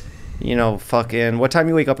 And fucking, what time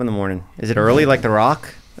you wake up in the morning? Is it early like The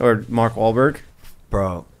Rock or Mark Wahlberg?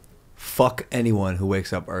 Bro, fuck anyone who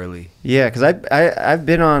wakes up early. Yeah, because I've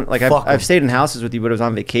been on, I've stayed in houses with you, but it was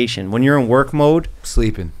on vacation. When you're in work mode.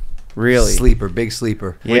 Sleeping. Really? Sleeper, big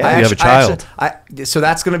sleeper. Yeah. You have a child. So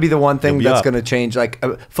that's going to be the one thing that's going to change.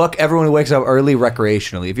 Fuck everyone who wakes up early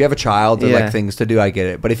recreationally. If you have a child, they're things to do, I get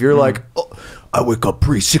it. But if you're I wake up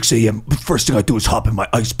pre 6 a.m. First thing I do is hop in my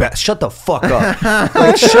ice bath. Shut the fuck up.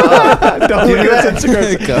 Like, shut up. Don't look at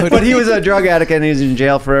Instagram. But he was a drug addict and he was in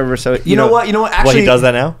jail forever. So you know what? Actually, well, he does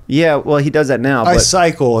that now. Yeah, well, he does that now. I But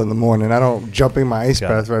cycle in the morning. I don't jump in my ice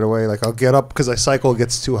bath right away. Like I'll get up because I cycle. It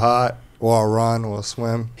gets too hot, or I'll run, or I'll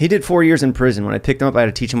swim. he did 4 years in prison. When I picked him up, I had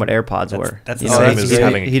to teach him what AirPods were. That's You the know, same he- as he,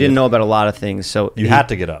 having a he kid. didn't know about a lot of things, so You had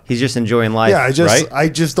to get up. He's just enjoying life. Yeah, I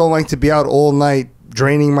just don't like to be out all night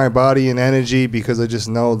draining my body and energy because I just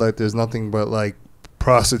know that there's nothing but like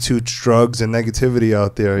prostitutes, drugs, and negativity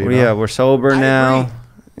out there. You know? Yeah, we're sober now.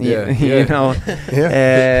 Yeah, You know, Yeah.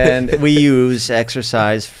 and we use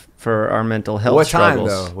exercise for our mental health what time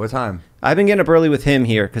struggles. though? What time? I've been getting up early with him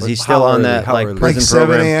here because he's How still on early? that How like early? Like prison 7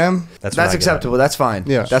 program. a.m. That's when I get acceptable. up. That's fine.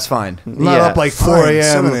 Yeah. That's fine. I'm not up like 4 a.m.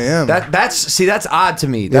 7 a.m. That's odd to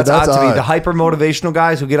me. That's that's odd to me. odd. The hyper motivational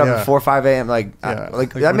guys who get up Yeah. at 4 or 5 a.m. Like Yeah. like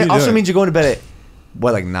Like, that what are you also doing? means you're going to bed at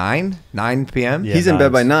what, like 9 p.m. Yeah, He's in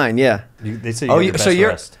bed by nines. 9. Yeah. They say Oh, you're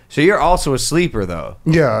so you're also a sleeper though.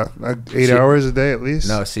 Yeah, 8 See- hours a day at least.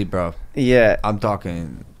 No, see, bro, Yeah. I'm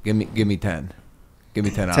talking. Give me 10. Give me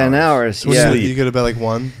 10 hours. 10 hours. What Yeah. do you go to bed like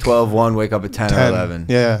 1? 12, 1, wake up at 10, or 10. 11.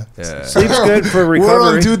 Yeah. Yeah. Sleep's good for We're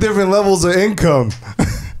on recovery. 2 different levels of income.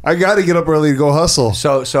 I got to get up early to go hustle.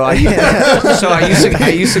 So I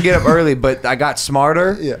used to get up early, but I got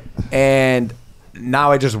smarter. Yeah. And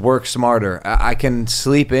now I just work smarter. I can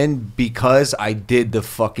sleep in because I did the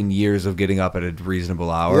fucking years of getting up at a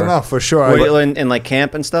reasonable hour. Yeah, no, for sure. Were you in like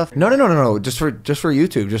camp and stuff? No. Just for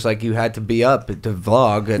YouTube. Just like you had to be up to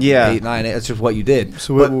vlog at Yeah. 8, 9. It's just what you did.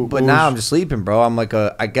 So but what now was- I'm just sleeping, bro. I'm like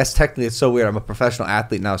I guess technically it's so weird. I'm a professional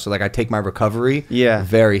athlete now, so like I take my recovery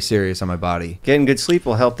very serious on my body. Getting good sleep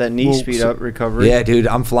will help that knee speed up recovery. Yeah, dude,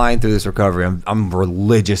 I'm flying through this recovery. I'm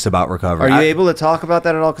religious about recovery. Are you able to talk about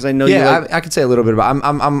that at all? Because I know you. Yeah, Like, I could say a little bit about.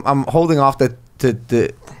 I'm holding off to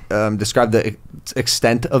describe the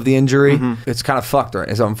extent of the injury. It's kind of fucked,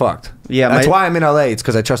 right? So I'm fucked. Yeah, that's why I'm in LA. It's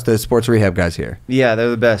because I trust the sports rehab guys here. Yeah, they're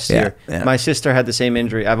the best Yeah, here. yeah. My sister had the same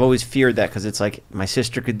injury. I've always feared that because it's like my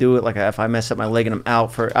sister could do it. Like if I mess up my leg and I'm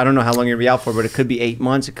out for, I don't know how long you're gonna be out for, but it could be 8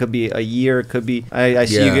 months, it could be a year, it could be. I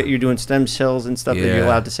see Yeah. you're doing stem cells and stuff. Are you Yeah.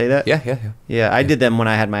 allowed to say that? Yeah. Yeah, I did them when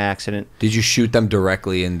I had my accident. Did you shoot them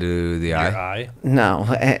directly into the Your eye? eye. No,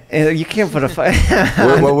 you can't put a.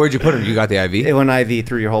 Where'd you put them? You got the IV? It went IV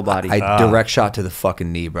through your whole body. Direct shot to the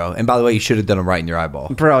fucking knee, bro. And by the way, you should have done them right in your eyeball.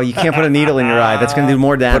 Bro, you can't put a needle in your eye. That's gonna do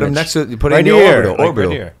more damage. Put them next to. Put it Right in your here, orbital. like Orbital.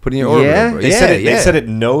 right here. Put it in your orbital. Yeah? Bro. They said it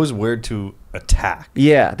knows where to attack.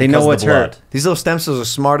 Yeah, they know because of what's the blood. hurt. These little stem cells are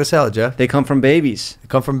smart as hell, Jeff. They come from babies. They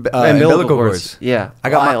come from Umbilical umbilical cords. cords. Yeah, I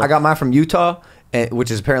wild. got mine from Utah, which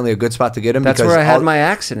is apparently a good spot to get them. That's because where I had all- my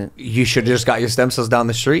accident. You should have just got your stem cells down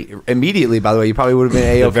the street immediately. By the way, you probably would have been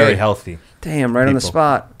They're a-okay. very healthy. Damn, right on the People.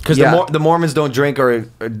 spot. Because the Mormons don't drink or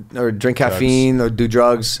drink caffeine or do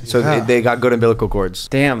drugs, so they got good umbilical cords.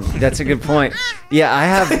 Damn, that's a good point. Yeah, I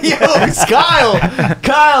have. Yo, it's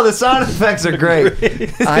Kyle, the sound effects are great.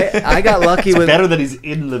 I got lucky with. Better than he's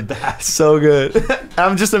in the bath. So good.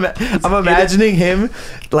 I'm imagining him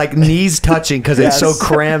like knees touching because it's so Yes.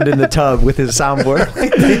 crammed in the tub with his soundboard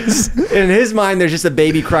like this. In his mind, there's just a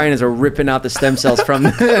baby crying as we're ripping out the stem cells from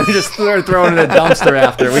and just throwing it in a dumpster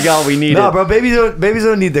after. We got what we needed. No, bro, babies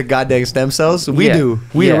don't need their goddamn stem cells. We Yeah. do.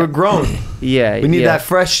 Yeah. We're grown. Yeah, We need yeah.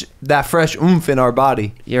 that fresh oomph in our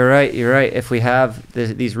body. You're right. You're right. If we have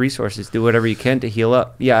these resources, do whatever you can to heal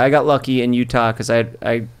up. Yeah, I got lucky in Utah because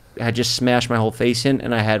I had just smashed my whole face in,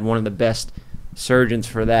 and I had one of the best surgeons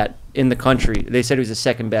for that in the country. They said he was the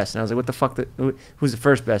second best, and I was like, "What the fuck? Who's the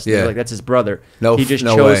first best?" They were Yeah. like, "That's his brother. No, he just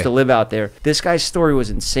no chose way. to live out there." This guy's story was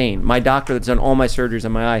insane. My doctor that's done all my surgeries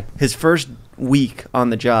on my eye. His first week on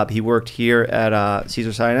the job, he worked here at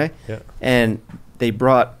Cesar Sinai, and they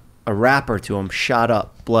brought a rapper to him, shot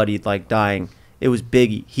up, bloodied, like dying. It was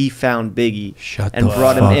Biggie. He found Biggie and the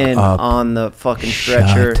brought him fuck in up. on the fucking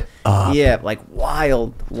stretcher. Shut up. Yeah, like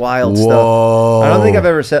wild Whoa. stuff. I don't think I've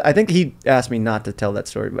ever said. I think he asked me not to tell that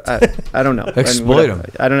story, but I don't know. Exploit And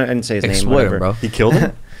him. I don't know. I didn't say his name. Exploit Whatever. him, bro. He killed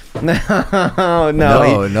him.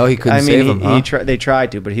 No, he couldn't I mean, save him, huh? they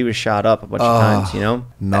tried to, but he was shot up a bunch of times. You know,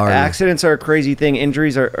 gnarly. accidents are a crazy thing.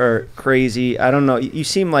 Injuries are crazy. I don't know. You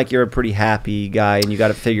seem like you're a pretty happy guy, and you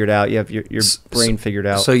got it figured out. You have your brain figured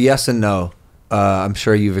out. So yes and no. I'm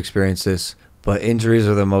sure you've experienced this, but injuries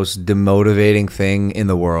are the most demotivating thing in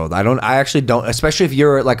the world. I actually don't, especially if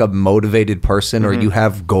you're like a motivated person or you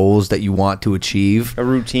have goals that you want to achieve. a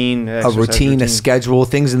routine, A routine, a schedule,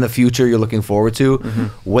 things in the future you're looking forward to.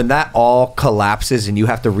 When that all collapses and you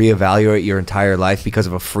have to reevaluate your entire life because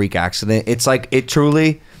of a freak accident, it's like, it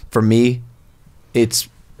truly, for me, it's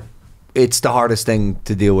it's the hardest thing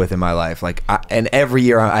to deal with in my life. Like, and every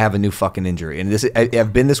year I have a new fucking injury, and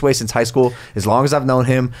I've been this way since high school. As long as I've known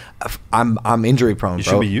him, I'm injury prone. You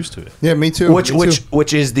bro. should be used to it. Yeah, me too. Which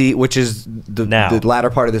is the latter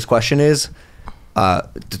part of this question is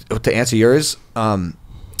to answer yours.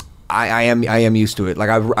 I am used to it. Like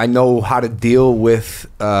I know how to deal with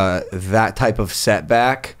that type of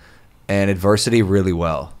setback and adversity really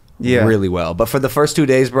well. Yeah, really well. But for the first 2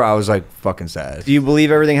 days, bro, I was like fucking sad. Do you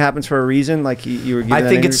believe everything happens for a reason? Like you were. I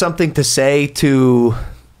think it's something to say to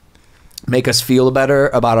make us feel better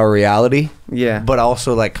about our reality. Yeah. But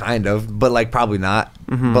also like kind of, but like probably not.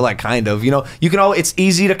 But like kind of, you know, you can all. It's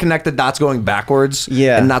easy to connect the dots going backwards.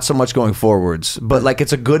 Yeah. And not so much going forwards. But like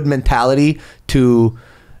it's a good mentality to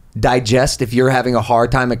digest if you're having a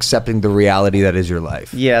hard time accepting the reality that is your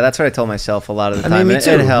life. Yeah, that's what I tell myself a lot of the time. I mean, me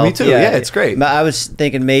too. Me too. Yeah, it's great. But I was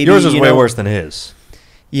thinking maybe yours was way worse than his.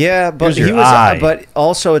 Yeah, but he was. But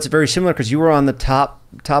also, it's very similar because you were on the top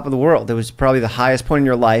of the world. It was probably the highest point in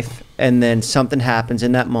your life, and then something happens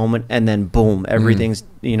in that moment, and then boom, everything's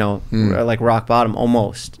like rock bottom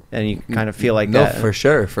almost, and you kind of feel like that. For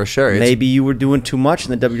sure. Maybe you were doing too much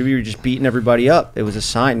in the WWE. You were just beating everybody up. It was a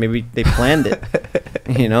sign. Maybe they planned it.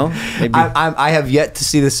 You know, maybe. I have yet to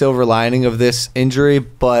see the silver lining of this injury,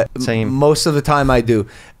 but most of the time I do.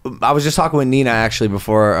 I was just talking with Nina actually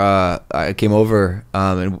before I came over,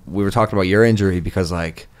 and we were talking about your injury because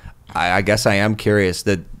like I guess I am curious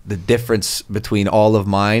that the difference between all of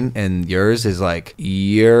mine and yours is like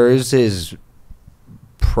yours is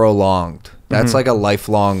prolonged. That's like a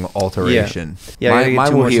lifelong alteration. Yeah, I get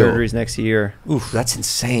 2 more surgeries next year. Oof, that's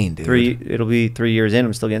insane, dude. It'll be 3 years in.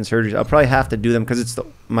 I'm still getting surgeries. I'll probably have to do them because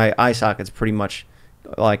my eye socket's pretty much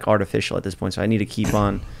like artificial at this point. So I need to keep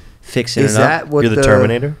on fixing it up. What you're the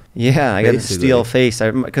Terminator? Yeah, I got the steel face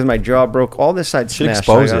because my jaw broke. All this side should smashed.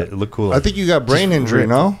 Expose it. It look cool. I think you got brain injury,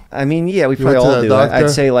 no? I mean, yeah, we probably all do. I'd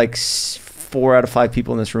say like 4 out of 5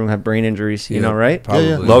 people in this room have brain injuries. You know, right? Probably.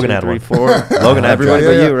 Yeah. Logan had 1. 4. Logan had everybody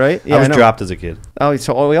but you, right? Yeah, I was dropped as a kid. Oh,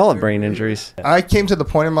 so we all have brain injuries. I came to the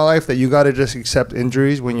point in my life that you got to just accept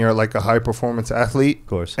injuries when you're like a high performance athlete. Of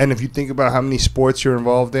course. And if you think about how many sports you're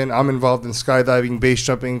involved in, I'm involved in skydiving, base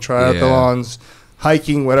jumping, triathlons.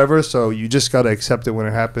 Hiking, whatever, so you just got to accept it when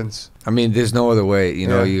it happens. I mean, there's no other way, you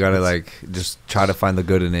know, you got to like just try to find the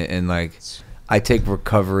good in it. And like I take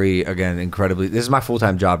recovery again incredibly. This is my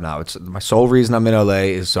full-time job now. It's my sole reason I'm in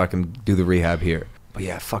LA is so I can do the rehab here. But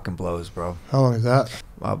yeah, it fucking blows, bro. How long is that?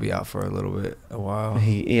 I'll be out for a while.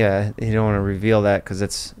 You don't want to reveal that because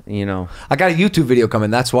it's, you know. I got a YouTube video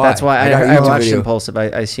coming. That's why. I watched Impulsive.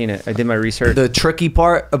 I seen it. I did my research. The tricky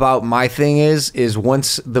part about my thing is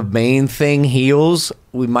once the main thing heals,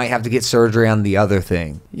 we might have to get surgery on the other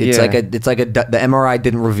thing. It's like the MRI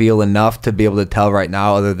didn't reveal enough to be able to tell right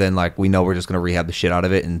now, other than like we know we're just gonna rehab the shit out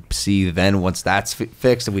of it and see then once that's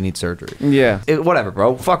fixed if we need surgery. Yeah. Whatever,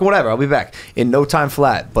 bro. Fuck whatever. I'll be back in no time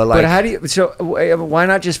flat. But like, how do you? So why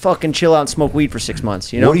not just fucking chill out and smoke weed for 6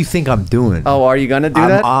 months? You know. What do you think I'm doing? Oh, are you gonna do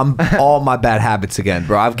that? I'm all my bad habits again,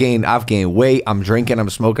 bro. I've gained weight. I'm drinking. I'm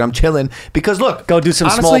smoking. I'm chilling because look, go do some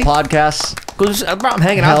small podcasts. I'm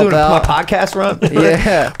hanging out doing my podcast run. Yeah.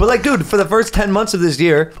 But like, dude, for the first 10 months of this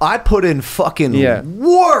year, I put in fucking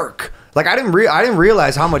work. Like I didn't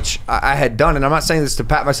realize how much I had done, and I'm not saying this to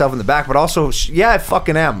pat myself in the back, but also, I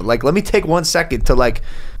fucking am. Like, let me take 1 second to like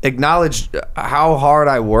acknowledge how hard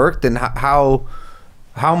I worked and how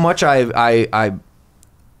much I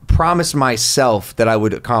promised myself that I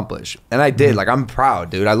would accomplish, and I did. Like, I'm proud,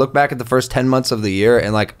 dude. I look back at the first 10 months of the year,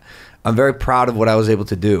 and like, I'm very proud of what I was able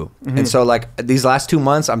to do. And so like these last 2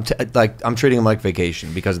 months, I'm treating them like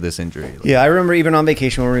vacation because of this injury. Like, I remember even on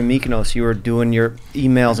vacation when we were in Mykonos, you were doing your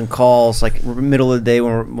emails and calls like middle of the day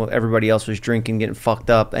when everybody else was drinking, getting fucked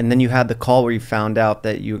up, and then you had the call where you found out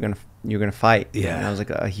that you were gonna fight. Yeah, and that was like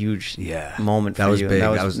a huge moment for you. Big. That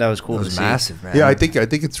was cool. That was massive, man. Yeah, I think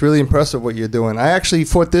it's really impressive what you're doing. I actually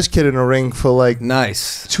fought this kid in a ring for like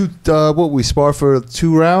we sparred for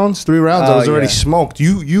 2 rounds, 3 rounds. I was already smoked.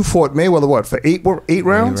 You fought Mayweather what for 8 rounds? 8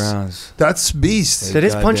 rounds. That's beast. Did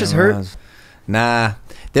his punches hurt? Nah.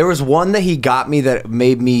 There was one that he got me that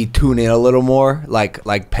made me tune in a little more,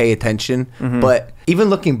 like pay attention. But even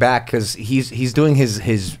looking back, because he's doing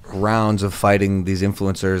his rounds of fighting these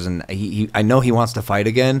influencers, and I know he wants to fight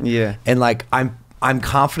again. Yeah. And like I'm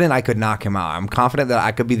confident I could knock him out. I'm confident that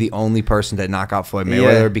I could be the only person to knock out Floyd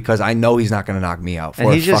Mayweather because I know he's not going to knock me out.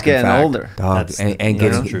 And he's just getting older. Dog. And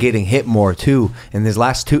getting hit more too. In his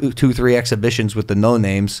last 3 exhibitions with the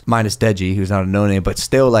no-names, minus Deji, who's not a no-name, but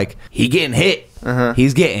still like he getting hit.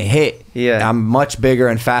 He's getting hit. Yeah. I'm much bigger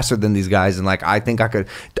and faster than these guys, and like I think I could.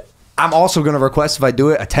 I'm also going to request, if I do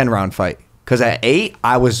it, a 10-round fight. Because at 8,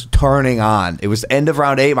 I was turning on. It was the end of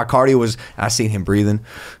round 8. My cardio was, I seen him breathing.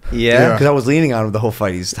 Yeah. Because I was leaning on him the whole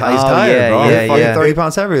fight. He's tired, bro. Yeah, Fucking 30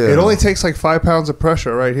 pounds heavier. It only takes like 5 pounds of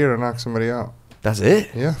pressure right here to knock somebody out. That's it?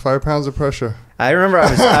 Yeah, 5 pounds of pressure. I remember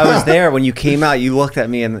I was there when you came out. You looked at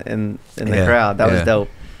me in the crowd. That was dope.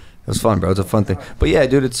 It was fun, bro. It's a fun thing. But yeah,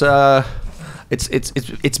 dude, it's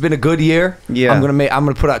been a good year. Yeah. I'm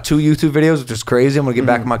gonna put out 2 YouTube videos, which is crazy. I'm gonna get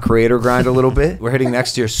back in my creator grind a little bit. We're hitting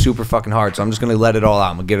next year super fucking hard, so I'm just gonna let it all out.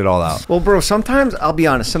 I'm gonna get it all out. Well, bro, sometimes I'll be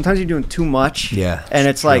honest. Sometimes you're doing too much. Yeah. And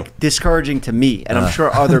it's like discouraging to me, and I'm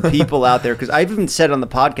sure other people out there. Because I've even said on the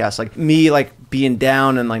podcast, like me, like being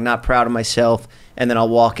down and like not proud of myself. And then I'll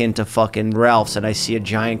walk into fucking Ralph's and I see a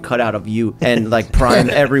giant cutout of you and like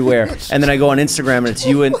Prime everywhere. And then I go on Instagram and it's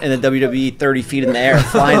you in the WWE 30 feet in the air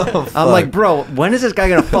flying. I'm like, bro, when is this guy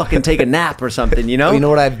going to fucking take a nap or something, you know? You know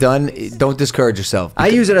what I've done? Don't discourage yourself. I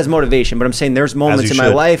use it as motivation, but I'm saying there's moments in my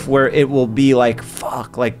life where it will be like,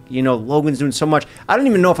 fuck, like, you know, Logan's doing so much. I don't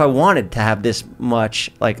even know if I wanted to have this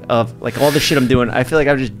much like of like all the shit I'm doing. I feel like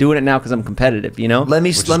I'm just doing it now because I'm competitive, you know? Let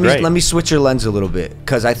me switch your lens a little bit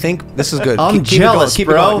because I think this is good. I'm jealous,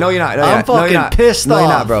 bro. No, you're not. No, I'm fucking pissed off. No, you're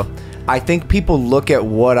not, bro. I think people look at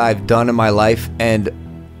what I've done in my life, and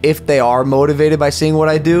if they are motivated by seeing what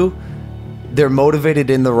I do, they're motivated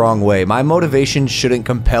in the wrong way. My motivation shouldn't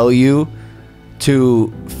compel you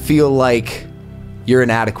to feel like you're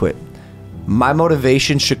inadequate. My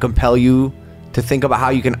motivation should compel you to think about how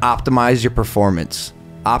you can optimize your performance,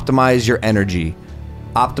 optimize your energy,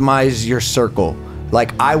 optimize your circle.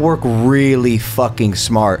 Like, I work really fucking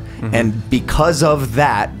smart, and because of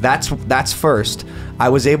that's first, I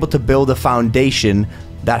was able to build a foundation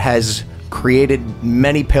that has created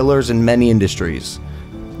many pillars in many industries.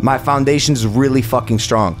 My foundation's really fucking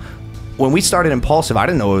strong. When we started Impulsive, I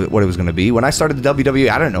didn't know what it was going to be. When I started the WWE,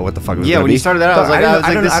 I didn't know what the fuck it was going to be. Yeah, when you started that, I was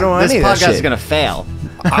like, this podcast is going to fail.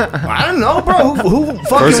 I don't know, bro. Who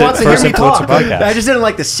fucking wants to hear me talk? I just didn't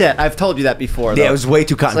like the set. I've told you that before. Though. Yeah, it was way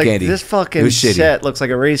too cotton like, candy. This fucking set looks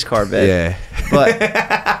like a race car bed. Yeah.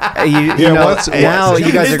 But you know, now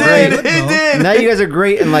you guys are great. Now you guys are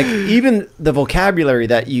great, and like even the vocabulary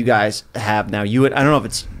that you guys have now. I don't know if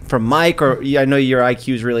it's from Mike or I know your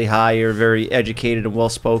IQ is really high. You're very educated and well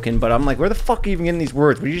spoken, but I'm like, where the fuck are you even getting these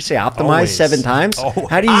words? What did you say? Optimize 7 times? Oh.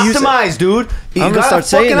 How do you use it? Optimize, dude. You I'm gotta start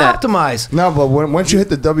saying that. Optimize. No, but once you hit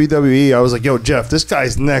the WWE, I was like, yo, Jeff, this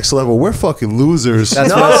guy's next level. We're fucking losers. That's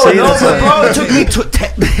what I say. Bro, it took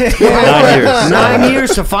me 9 years. 9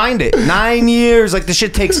 years to find it. 9 years. Like, the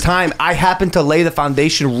shit takes time. I happened to lay the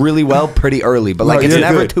foundation really well pretty early, but like, it's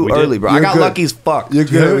never too early, bro. I got lucky as fuck. You're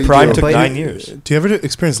good. Prime took 9 years. Do you ever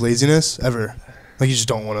experience laziness ever? Like you just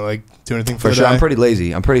don't want to like do anything for sure. I'm pretty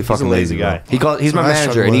lazy. I'm pretty fucking lazy guy. He's my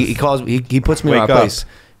manager, and he puts me in my place.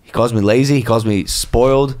 He calls me lazy. He calls me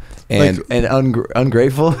spoiled and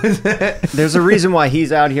ungrateful. There's a reason why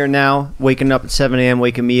he's out here now, waking up at 7 a.m.,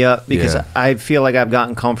 waking me up, because I feel like I've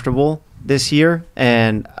gotten comfortable this year,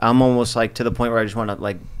 and I'm almost like to the point where I just want to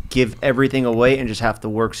like give everything away and just have to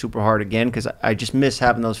work super hard again because I just miss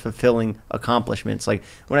having those fulfilling accomplishments. Like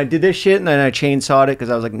when I did this shit and then I chainsawed it because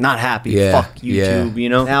I was like not happy. Fuck YouTube, you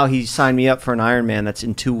know. Now he signed me up for an Ironman that's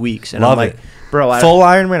in 2 weeks, and I'm like, bro, full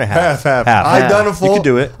Ironman or half? Half. I've done a full. You could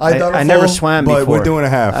do it. I never swam before. But we're doing a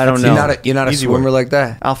half. I don't know. You're not a swimmer like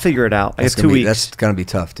that? I'll figure it out. It's 2 weeks. That's gonna be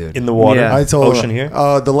tough, dude. In the water? Yeah. I told Ocean here?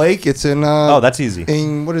 The lake. It's in. Oh, that's easy.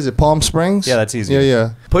 In what is it? Palm Springs. Yeah, that's easy.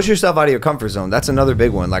 Yeah. Push yourself out of your comfort zone. That's another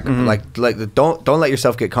big one. Like don't let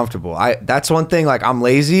yourself get comfortable. That's one thing. Like I'm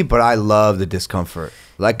lazy, but I love the discomfort.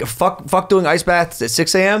 Like fuck doing ice baths at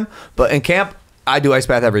 6 a.m. But in camp, I do ice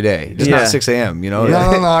bath every day. Just not 6 a.m. You know.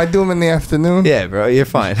 No. I do them in the afternoon. Yeah, bro, you're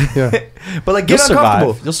fine. Yeah. But like, get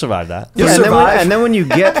uncomfortable. You'll survive that. And then when you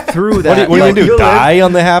get through that, what are you gonna do? Die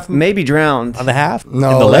on the half? Maybe drowned On the half? No, in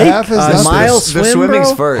the the lake? half is a mile swim, The swimming's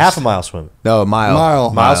bro? first. Half a mile swim. No,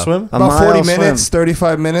 mile. Mile swim? About 40 swim. minutes,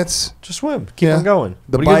 35 minutes. Just swim. Keep on going.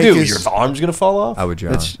 The what are you gonna bike do? is- Your arm's gonna fall off? I would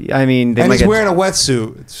drown. I mean, they And might he's get wearing a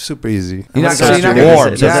wetsuit. It's super easy. You're not warm. gonna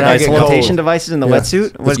Does you're it not have gonna get flotation cold. devices in the Yeah.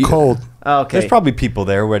 wetsuit? It's cold. Oh, okay. There's probably people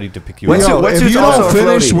there ready to pick you What's up. your- If wetsuit's you also don't a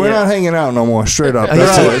finish, floaty. we're not hanging out no more. Straight up.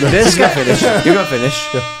 That's it. This You're gonna finish. You're gonna finish.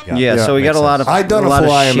 Yeah, so we got a lot of I done a lot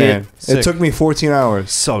full of Ironman. shit. It took me 14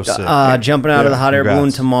 hours. So sick. Jumping out of the hot air balloon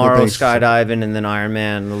Congrats. tomorrow, Thanks. skydiving, and then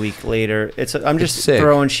Ironman a week later. I'm just sick.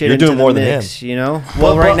 throwing shit You're into doing the more than mix, him. you know.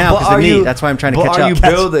 Well, right now because of me, that's why I'm trying to catch Are up. you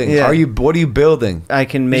building? Yeah. What are you building? I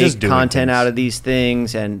can You're just make doing content things. out of these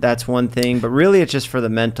things, and that's one thing. But really, it's just for the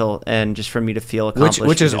mental and just for me to feel accomplished.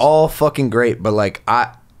 Which is because- all fucking great, but like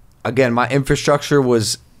again, my infrastructure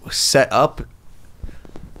was set up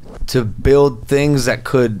to build things that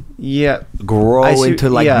could grow into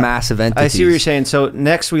like massive entities. I see what you're saying. So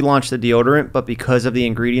next we launched the deodorant, but because of the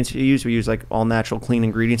ingredients we use like all natural clean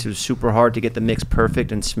ingredients. It was super hard to get the mix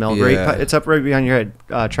perfect and smell great. It's up right behind your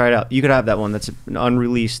head. Try it out. You could have that one. That's an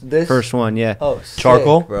unreleased first one. Yeah. Oh, sick,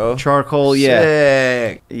 charcoal, bro. Charcoal. Yeah.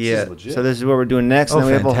 Sick. Yeah. So this is what we're doing next. And then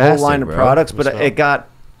we have a whole line of products, but it got.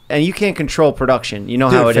 And you can't control production. You know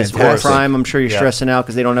how it is. For Prime, I'm sure you're stressing out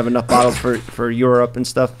because they don't have enough bottles for Europe and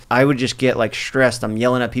stuff. I would just get like stressed. I'm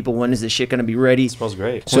yelling at people, when is this shit going to be ready? It smells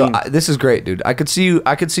great. So this is great, dude. I could see you.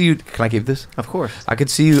 Can I keep this? Of course. I could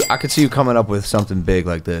see you coming up with something big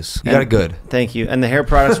like this. You got it good. Thank you. And the hair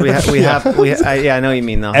products we have, I know what you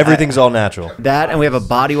mean though. Everything's all natural. That, and we have a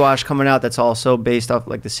body wash coming out that's also based off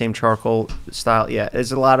like the same charcoal style. Yeah,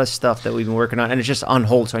 there's a lot of stuff that we've been working on, and it's just on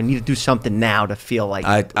hold. So I need to do something now to feel like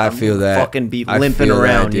I feel that. Fucking be limping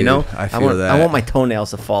around, you know? I feel that. I want my toenails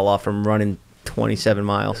to fall off from running 27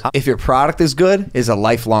 miles. If your product is good, it's a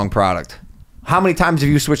lifelong product. How many times have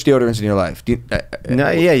you switched deodorants in your life?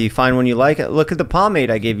 You find one you like it. Look at the pomade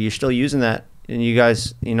I gave you. You're still using that. And you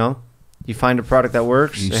guys, you find a product that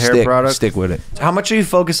works, a hair product. Stick with it. How much are you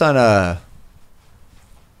focused on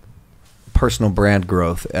personal brand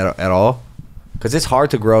growth at all? Because it's hard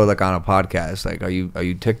to grow like on a podcast. Like, are you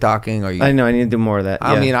TikToking? I know I need to do more of that.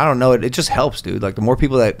 I mean, I don't know. It just helps, dude. Like the more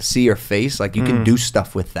people that see your face, like you can do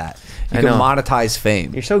stuff with that. You can monetize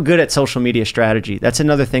fame. You're so good at social media strategy. That's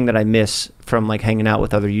another thing that I miss from like hanging out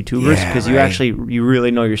with other YouTubers because you really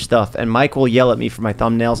know your stuff. And Mike will yell at me for my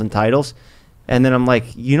thumbnails and titles. And then I'm like,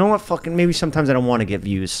 you know what? Fucking maybe sometimes I don't want to get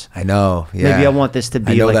views. I know. Yeah. Maybe I want this to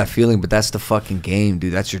be. I know like, that feeling, but that's the fucking game,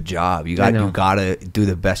 dude. That's your job. You gotta do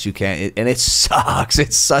the best you can, and it sucks.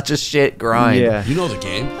 It's such a shit grind. Yeah. You know the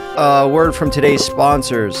game. Word from today's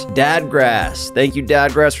sponsors, Dadgrass. Thank you,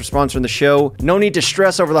 Dadgrass, for sponsoring the show. No need to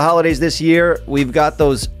stress over the holidays this year. We've got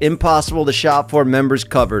those impossible to shop for members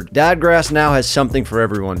covered. Dadgrass now has something for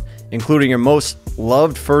everyone, including your most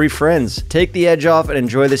loved furry friends. Take the edge off and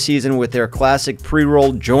enjoy the season with their classic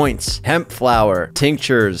pre-rolled joints, hemp flower,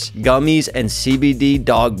 tinctures, gummies, and CBD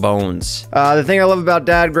dog bones. The thing I love about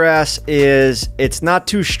Dadgrass is it's not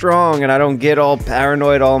too strong, and I don't get all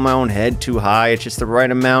paranoid all in my own head too high. It's just the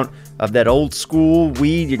right amount of that old school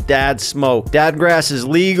weed your dad smoked. Dadgrass is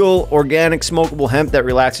legal, organic, smokable hemp that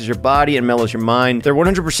relaxes your body and mellows your mind. Their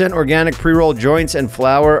 100% organic pre-rolled joints and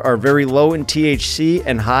flower are very low in THC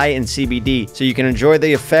and high in CBD, so you can enjoy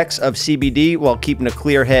the effects of CBD while keeping a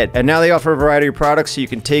clear head. And now they offer a variety of products so you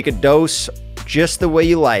can take a dose just the way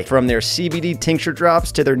you like. From their CBD tincture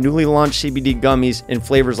drops to their newly launched CBD gummies in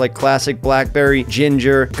flavors like classic blackberry,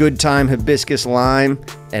 ginger, good time hibiscus lime,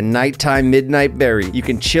 and nighttime midnight berry. You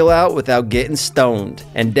can chill out without getting stoned.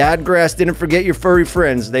 And Dadgrass didn't forget your furry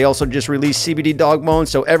friends. They also just released CBD dog bones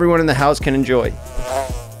so everyone in the house can enjoy.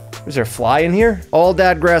 Is there a fly in here? All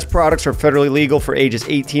Dadgrass products are federally legal for ages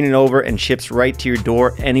 18 and over and ships right to your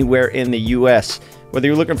door anywhere in the US. Whether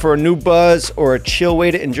you're looking for a new buzz or a chill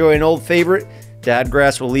way to enjoy an old favorite,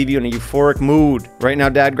 Dadgrass will leave you in a euphoric mood. Right now,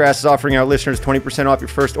 Dadgrass is offering our listeners 20% off your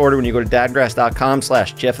first order when you go to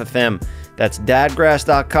dadgrass.com/JeffFM. That's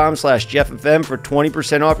dadgrass.com/JeffFM for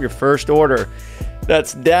 20% off your first order.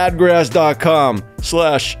 That's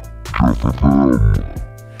dadgrass.com/JeffFM.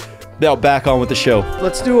 Now back on with the show.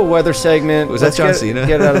 Let's do a weather segment. Was that John Cena?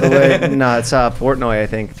 Get it out of the way. No, it's Portnoy, I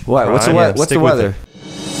think. What? What's the weather?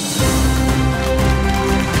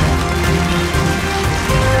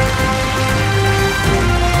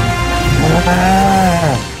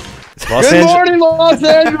 Good morning, Los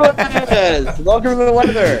Angeles. Welcome to the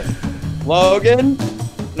weather. Logan,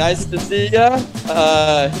 nice to see ya.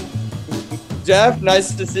 Jeff,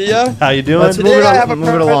 nice to see ya. How you doing? Today I have a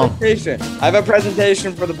presentation. I have a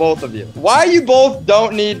presentation for the both of you. Why you both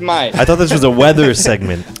don't need Mike? I thought this was a weather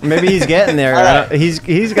segment. Maybe he's getting there. Right.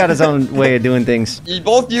 He's got his own way of doing things. You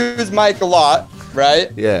both use Mike a lot,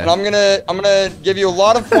 right? Yeah. And I'm gonna give you a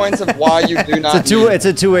lot of points of why you do not. It's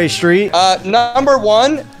a two-way street. Number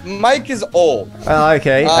one, Mike is old.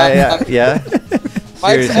 Okay. Yeah.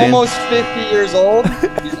 Mike's almost 50 years old.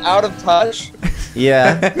 He's out of touch.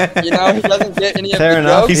 Yeah. He doesn't get any Fair of the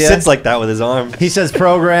enough. jokes. He sits like that with his arm. He says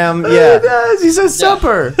program. Yeah. He does. He says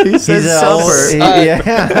supper. He says supper.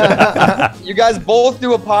 Yeah. You guys both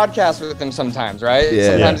do a podcast with him sometimes, right? Yeah.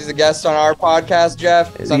 Sometimes he's a guest on our podcast,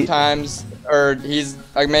 Jeff. Sometimes, or he's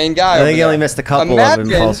a main guy. I think he only missed a couple of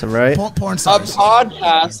Impulsive, right? Porn A stars.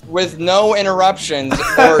 podcast with no interruptions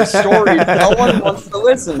or stories no one wants to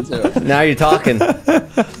listen to. Now you're talking.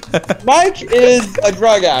 Mike is a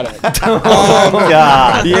drug addict.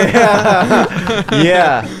 God. Yeah.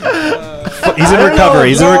 Yeah. He's in recovery.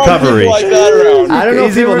 He's in recovery. Like that around. I don't know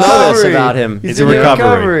if people know this about him. He's in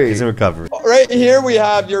recovery. He's in recovery. Right here we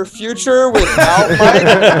have your future without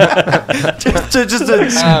Mike. just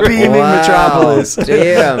a beaming metropolis.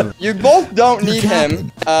 Damn. You both don't need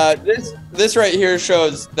him. This right here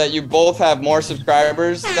shows that you both have more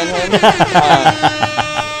subscribers than him.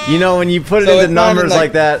 You know, when you put it into numbers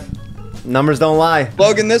like that, numbers don't lie.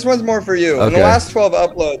 Logan, this one's more for you. In the last 12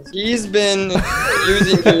 uploads, he's been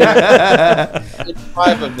using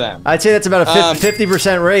 5 of them. I'd say that's about a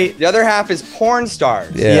 50% rate. The other half is porn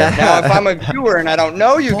stars. Yeah. Now, if I'm a viewer and I don't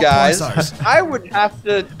know you guys, I would have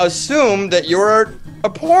to assume that you're a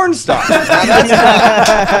porn star. Now, that's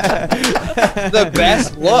not the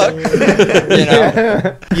best look, you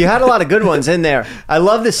know. You had a lot of good ones in there. I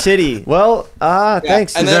love the city. Well,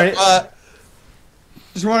 thanks. And then,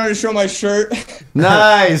 just wanted to show my shirt.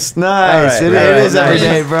 Nice. Right, it is every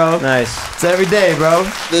day, bro. Nice. It's every day, bro.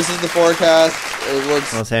 This is the forecast. It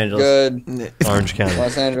looks Los Angeles. good. Orange County.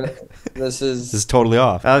 Los Angeles. This is totally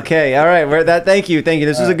off. Okay, all right. Thank you.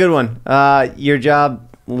 This was a good one. Your job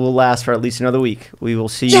will last for at least another week. We will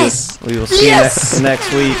see you. We will see you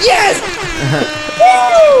next week. Yes.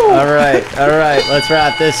 All right. Let's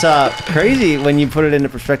wrap this up. Crazy when you put it into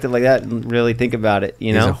perspective like that and really think about it.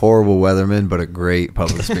 You know, he's a horrible weatherman, but a great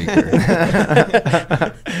public speaker.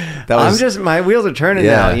 My wheels are turning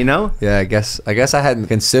now. You know. Yeah, I guess I hadn't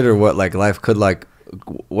considered what life could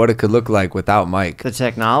what it could look like without Mike. The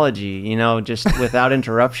technology, you know, just without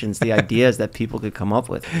interruptions, the ideas that people could come up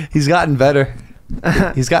with. He's gotten better.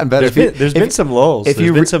 He's gotten better. There's been some lulls. If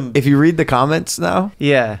you read the comments now,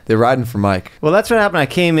 they're riding for Mike. Well, that's what happened. I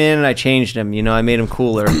came in and I changed him. You know, I made him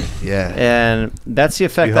cooler. Yeah. And that's the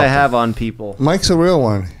effect I have on people. Mike's a real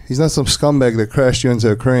one. He's not some scumbag that crashed you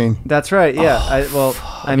into a crane. That's right. Yeah.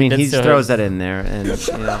 I mean, he just throws that in there, and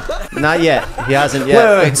you know, not yet. He hasn't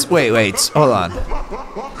yet. Wait. Hold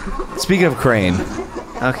on. Speaking of crane.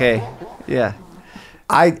 Okay. Yeah.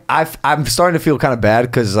 I'm starting to feel kind of bad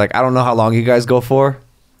because I don't know how long you guys go for,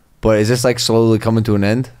 but is this slowly coming to an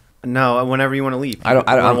end? No, whenever you want to leave. I'm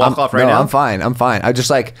walk off right now. I'm fine. I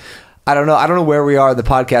just I don't know where we are in the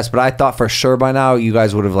podcast, but I thought for sure by now you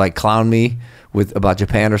guys would have clowned me about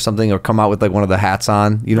Japan or something, or come out with one of the hats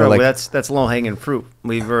on. You know, well, that's low hanging fruit.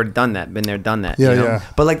 We've already done that. Been there, done that. Yeah, you know? yeah.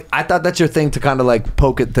 But I thought that's your thing to kind of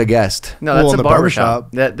poke at the guest. No, that's a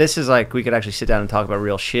barbershop. This is we could actually sit down and talk about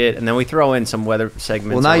real shit, and then we throw in some weather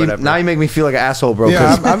segments. Well, now you make me feel like an asshole, bro.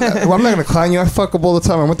 Yeah, I'm not gonna clown you. I fuck up all the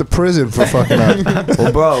time. I went to prison for fucking up.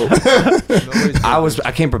 Well, bro,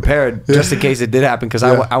 I came prepared just in case it did happen because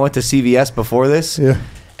I went to CVS before this. Yeah.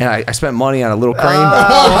 And I spent money on a little crane. You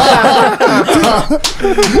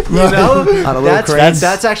know, on a little crane.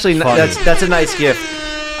 That's actually that's a nice gift.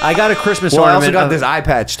 I got a Christmas ornament. I also got this eye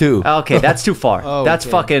patch too. Okay, that's too far.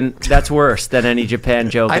 That's worse than any Japan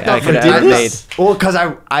joke I could have ever made. Well, because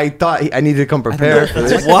I thought I needed to come prepared for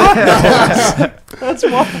this. What? That's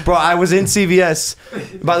what? Bro, I was in CVS.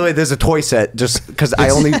 By the way, there's a toy set just because I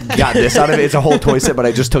only got this out of it. It's a whole toy set, but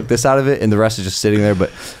I just took this out of it, and the rest is just sitting there.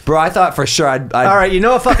 But, bro, I thought for sure I'd all right, you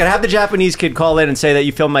know what? Fuck it. Have the Japanese kid call in and say that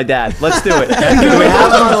you filmed my dad. Let's do it. Do we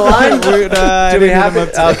have him on the line? Do we have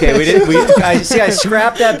it? Okay, we did. I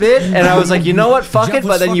scrapped that bit, and I was like, you know what? Fuck it.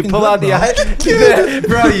 But then you pull out the eye.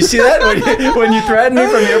 Bro, you see that? When you threatened me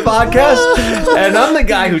from your podcast? And I'm the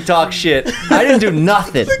guy who talks shit. I didn't do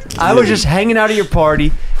nothing. I was just hanging out at your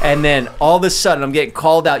party, and then all of a sudden I'm getting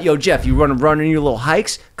called out. Yo, Jeff, you want to run in your little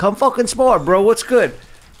hikes? Come fucking spar, bro. What's good?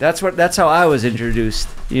 That's how I was introduced,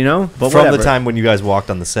 you know? But from whatever. the time when you guys walked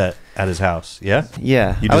on the set at his house, yeah?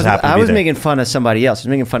 Yeah. You just happened to be I was there. making fun of somebody else. I was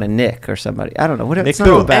making fun of Nick or somebody. I don't know. Whatever. Nick It's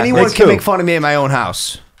not bad. anyone can make fun of me in my own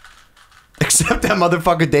house. Except that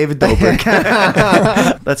motherfucker David Dobrik.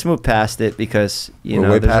 Let's move past it because we're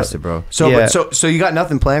way past it, bro. So, Yeah. so you got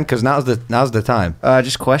nothing planned because now's the time.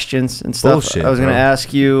 just questions and stuff. Bullshit, I was gonna bro.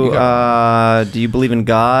 ask you, do you believe in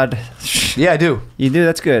God? Yeah, I do. You do.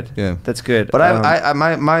 That's good. Yeah, that's good. But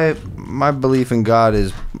my belief in God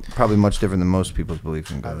is probably much different than most people's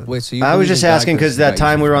belief in God. Wait, so you I was believe just in God asking because that you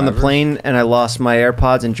time we were on the drivers? plane and I lost my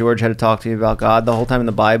AirPods and George had to talk to me about God the whole time in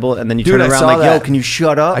the Bible, and then you Dude, turned I around saw like, "Yo, that. can you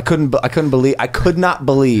shut up?" I couldn't not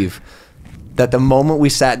believe that the moment we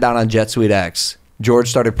sat down on Jet Suite X, George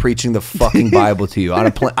started preaching the fucking Bible to you on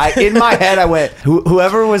a plane. In my head, I went,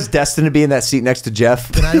 whoever was destined to be in that seat next to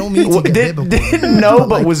Jeff, but I don't mean to didn't know,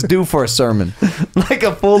 but was due for a sermon, like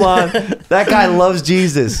a full on. That guy loves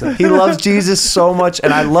Jesus. He loves Jesus so much,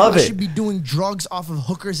 and I love it. Should be doing drugs off of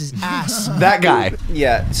hookers' ass. That guy.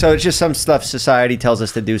 Yeah. So it's just some stuff society tells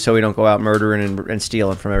us to do, so we don't go out murdering and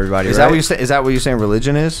stealing from everybody. Is right? that what you say? Is that what you're saying?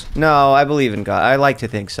 Religion is? No, I believe in God. I like to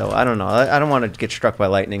think so. I don't know. I don't want to get struck by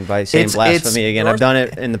lightning by saying blasphemy again. I've done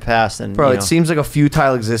it in the past, and bro, it seems like a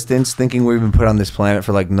futile existence, thinking we've been put on this planet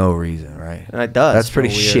for like no reason, right? And it does. That's pretty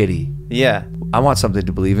shitty. Yeah. I want something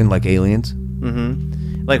to believe in, like aliens.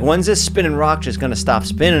 Mm-hmm. Like, when's this spinning rock just gonna stop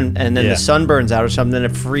spinning, and then the sun burns out or something, and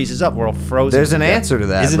it freezes up? We're all frozen. There's an answer to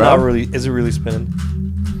that. Is it not really? Is it really spinning?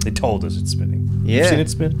 They told us it's spinning. Yeah. You've seen it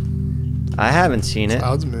spin? I haven't seen it.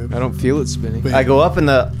 Clouds move. I don't feel it spinning. I go up in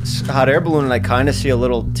the hot air balloon and I kind of see a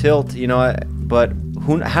little tilt, you know, but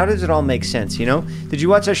how does it all make sense, you know? Did you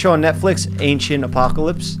watch that show on Netflix, Ancient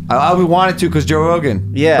Apocalypse? We wanted to because Joe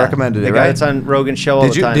Rogan recommended it, the guy that's on Rogan's show all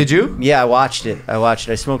the time. Did you? Yeah, I watched it.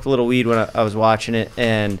 I smoked a little weed when I was watching it,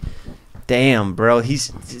 and damn, bro,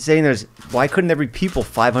 he's saying why couldn't there be people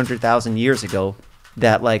 500,000 years ago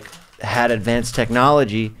that, like, had advanced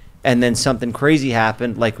technology, and then something crazy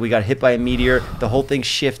happened, like we got hit by a meteor, the whole thing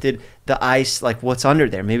shifted, the ice, like what's under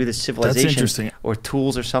there? Maybe the civilization or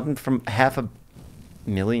tools or something from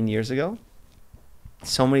 500,000 years ago.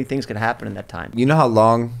 So many things could happen in that time. You know how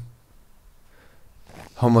long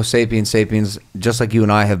Homo sapiens, just like you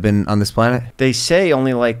and I, have been on this planet? They say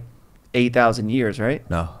only like 8,000 years, right?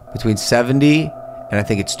 No, between 70 and I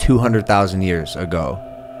think it's 200,000 years ago.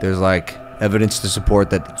 There's like evidence to support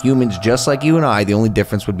that humans, just like you and I, the only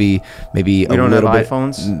difference would be maybe we don't have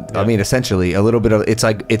iPhones. I mean, essentially, a little bit of it's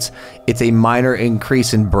a minor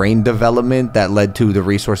increase in brain development that led to the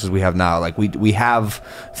resources we have now. Like we have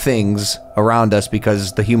things around us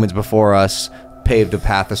because the humans before us paved a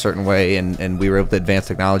path a certain way, and we were able to advance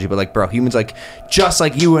technology. But like, bro, humans like just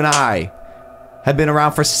like you and I have been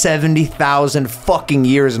around for 70,000 fucking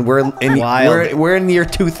years, and we're in the year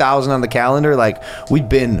 2000 on the calendar. Like we've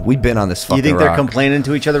been on this fucking. You think rock. they're complaining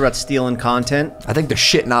to each other about stealing content? I think they're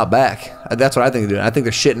shitting out back. That's what I think they're doing. I think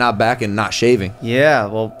they're shitting out back and not shaving. Yeah,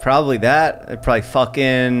 well, probably that. They're probably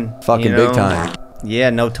fucking big time. Yeah,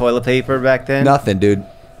 no toilet paper back then. Nothing, dude.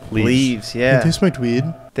 Leaves, yeah. They smoked weed.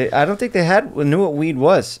 I don't think they knew what weed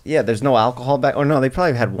was. Yeah, there's no alcohol back. Or no, they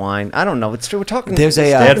probably had wine. I don't know. It's true. We're talking. There's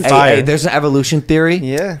there's an evolution theory.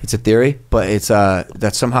 Yeah, it's a theory, but it's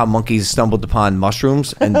that somehow monkeys stumbled upon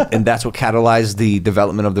mushrooms, and that's what catalyzed the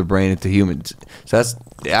development of their brain into humans. So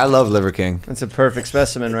I love Liver King. That's a perfect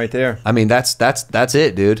specimen right there. I mean, that's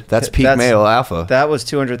it, dude. That's peak male alpha. That was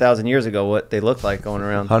 200,000 years ago. What they looked like going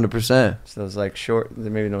around. 100%. So it's like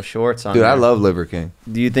maybe no shorts on. Dude, there. I love Liver King.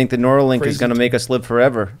 Do you think the Neuralink is going to make us live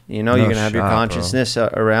forever? You know, you're going to have your consciousness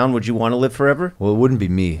around. Would you want to live forever? Well, it wouldn't be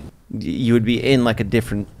me. You would be in like a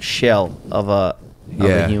different shell of a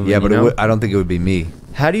human. Yeah, but I don't think it would be me.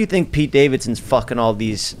 How do you think Pete Davidson's fucking all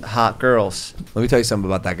these hot girls? Let me tell you something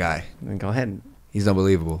about that guy. Go ahead. He's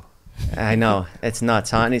unbelievable. I know. It's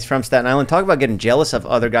nuts, huh? And he's from Staten Island. Talk about getting jealous of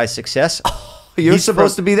other guys' success. You're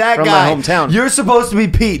supposed to be that from guy. My hometown. You're supposed to be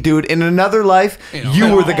Pete, dude. In another life,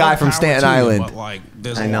 you were the guy from Staten Island. But like,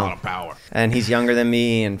 there's a lot of power. And he's younger than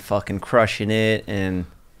me and fucking crushing it. And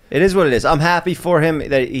it is what it is. I'm happy for him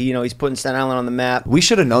that he's putting Staten Island on the map. We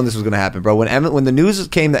should have known this was going to happen, bro. When the news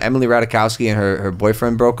came that Emily Ratajkowski and her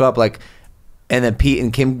boyfriend broke up, like, and then Pete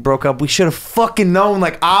and Kim broke up, we should have fucking known.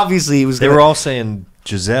 Like, obviously, it was. They were all saying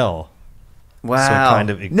Giselle. Wow. So kind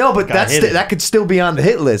of no, but that could still be on the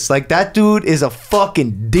hit list. Like, that dude is a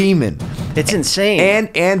fucking demon. It's insane.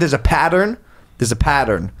 And there's a pattern. There's a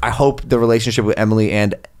pattern. I hope the relationship with Emily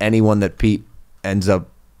and anyone that Pete ends up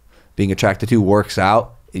being attracted to works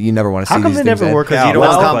out. You never want to see these things. How come they never work out? You don't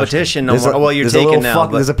want competition no more. Well, you're taking now.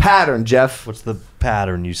 There's a pattern, Jeff. What's the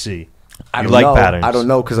pattern you see? I don't know. Patterns. I don't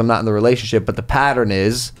know because I'm not in the relationship. But the pattern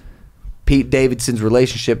is Pete Davidson's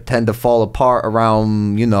relationship tend to fall apart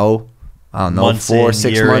around, I don't know, months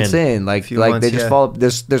 4-6 months in. Like they just fall.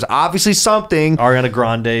 There's obviously something. Ariana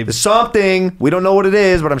Grande. There's something. We don't know what it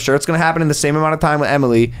is, but I'm sure it's gonna happen in the same amount of time with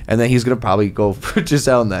Emily, and then he's gonna probably go for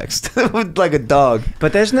Giselle next, like a dog.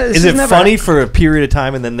 But there's no. Is it funny for a period of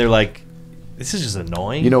time, and then they're like, "This is just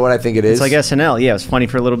annoying." You know what I think it is? It's like SNL. Yeah, it's funny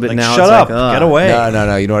for a little bit. Like, now shut it's up, like, get away.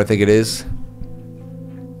 No. You know what I think it is?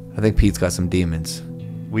 I think Pete's got some demons.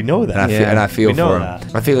 We know that. And I feel for him.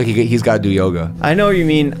 I feel like he's got to do yoga. I know what you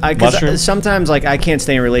mean. Because sometimes, like, I can't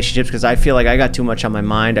stay in relationships because I feel like I got too much on my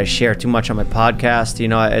mind. I share too much on my podcast.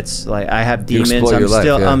 It's like I have demons.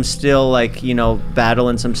 I'm still like,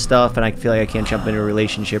 battling some stuff, and I feel like I can't jump into a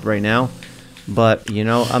relationship right now. But you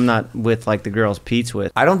know, I'm not with like the girls Pete's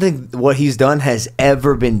with. I don't think what he's done has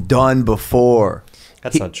ever been done before.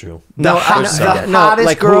 That's not true. The hottest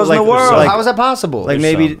girls in the world. How is that possible? Like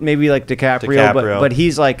maybe like DiCaprio. But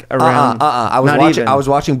he's like around. I was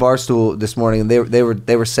watching Barstool this morning, and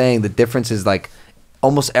they were saying the difference is like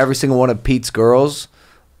almost every single one of Pete's girls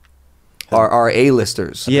are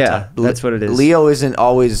A-listers. Yeah, that's what it is. Leo isn't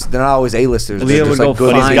always. They're not always A-listers. Leo would go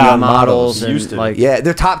find young models. And like, yeah,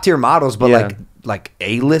 they're top tier models, but like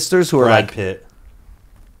A-listers who are like Pitt.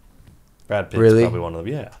 Brad Pitt's really? probably one of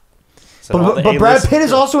them. Yeah. But Brad Pitt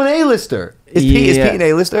is also an A-lister. Is Pete an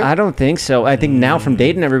A-lister? I don't think so. I think now from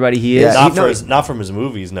dating everybody, he is. Not from his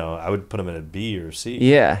movies. No, I would put him in a B or C.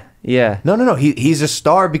 Yeah. No. He's a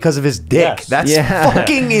star because of his dick. Yes. That's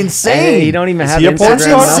fucking insane. And he don't even have Instagram. That's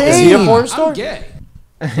insane. Is he a porn star? I'm gay.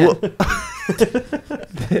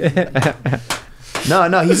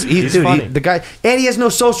 No, he's dude, the guy, and he has no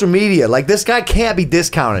social media. Like, this guy can't be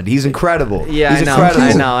discounted. He's incredible. Yeah, he's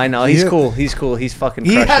I know. He's cool. He's fucking.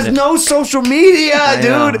 He has no social media,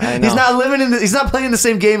 dude. He's not living in. He's not playing the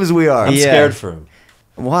same game as we are. I'm scared for him.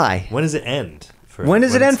 Why? When does it end? When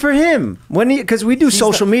does it end for him? Because we do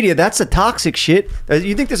social media. That's the toxic shit.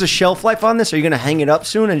 You think there's a shelf life on this? Are you gonna hang it up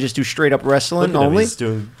soon and just do straight up wrestling only? He's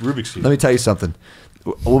doing Rubik's Cube. Let me tell you something.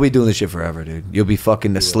 We'll be doing this shit forever, dude. You'll be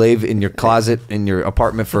fucking a slave in your closet in your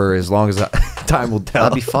apartment for as long as time will tell.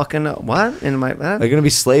 I'll be fucking what in my? You're gonna be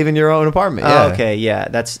slave in your own apartment. Yeah. Oh, okay, yeah,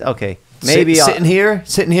 that's okay. Maybe sitting here,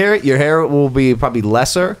 your hair will be probably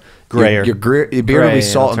lesser, grayer. Your beard will be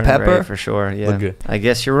salt and pepper for sure. Yeah, I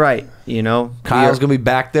guess you're right. You know, Kyle's gonna be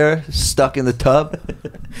back there, stuck in the tub.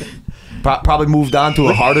 Probably moved on to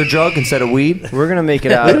a harder drug instead of weed. We're gonna make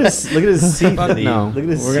it out. Look at his seat. No,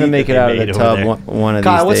 we're gonna make it out of the tub one of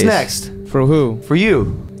these days. Kyle, what's next? For who? For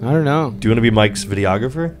you. I don't know. Do you want to be Mike's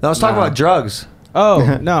videographer? No, let's talk about drugs.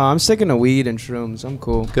 Oh, no, I'm sticking to weed and shrooms. I'm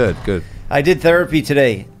cool. Good. I did therapy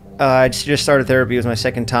today. I just started therapy. It was my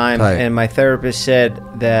second time, and my therapist said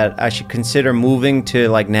that I should consider moving to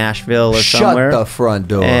like Nashville or somewhere. Shut the front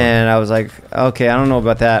door. And I was like, okay, I don't know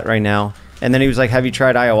about that right now. And then he was like, have you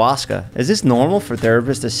tried ayahuasca? Is this normal for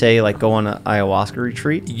therapists to say, like, go on an ayahuasca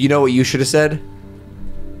retreat? You know what you should have said?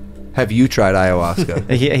 Have you tried ayahuasca?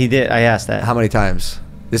 He did. I asked that. How many times?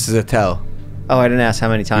 This is a tell. Oh, I didn't ask how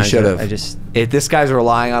many times. You should have. If this guy's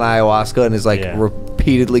relying on ayahuasca and is like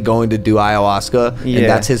repeatedly going to do ayahuasca, and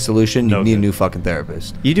that's his solution, you need a new fucking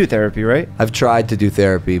therapist. You do therapy, right? I've tried to do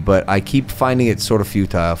therapy, but I keep finding it sort of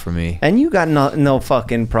futile for me. And you got no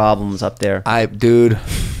fucking problems up there. Dude,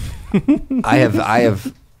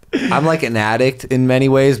 I'm like an addict in many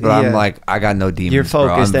ways, but I'm like, I got no demons. You're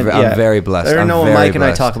focused. Bro. I'm very blessed. I know when Mike and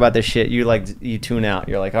I talk about this shit, you tune out.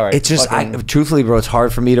 You're like, all right. It's just, truthfully, bro, it's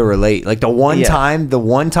hard for me to relate. Like the one time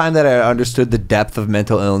that I understood the depth of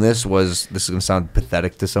mental illness was, this is gonna sound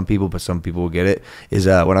pathetic to some people, but some people will get it, is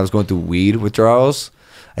when I was going through weed withdrawals.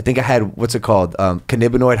 I think I had, what's it called?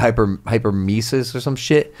 Cannabinoid hypermesis or some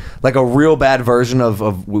shit. Like a real bad version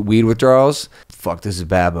of weed withdrawals. Fuck, this is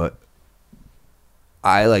bad, but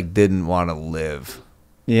I like didn't want to live.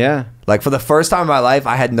 Yeah. Like for the first time in my life,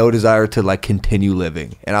 I had no desire to like continue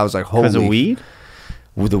living, and I was like, holy. Because of weed?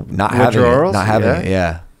 Not having it.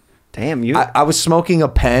 Yeah. Damn, I was smoking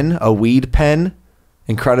a weed pen,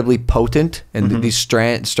 incredibly potent, and these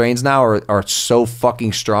strains now are so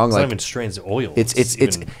fucking strong. It's like not even strains, oil.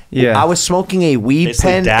 I was smoking a weed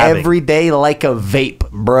pen every day like a vape,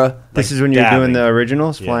 bruh. This is when you're doing the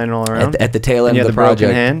originals, flying all around? At the tail end of the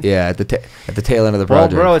project. Hand? Yeah, at the tail end of the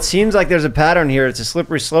project. Well, bro, it seems like there's a pattern here. It's a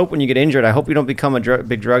slippery slope when you get injured. I hope you don't become a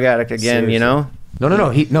big drug addict again, Seriously. You know? No.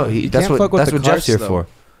 That's what Jeff's here for.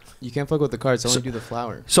 You can't fuck with the cards. Only do the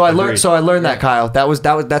flower. So I learned that, Kyle.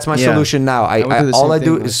 That's my solution now. All I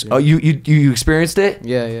do is you experienced it.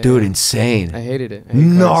 Yeah. Dude, insane. I hated it.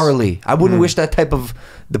 Gnarly. I wouldn't wish that type of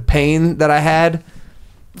the pain that I had.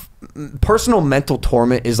 Personal mental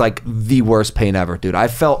torment is like the worst pain ever, dude. I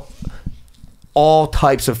felt all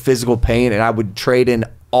types of physical pain, and I would trade in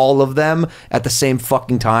all of them at the same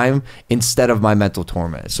fucking time instead of my mental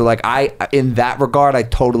torment. So like in that regard, I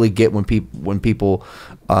totally get when people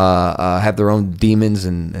have their own demons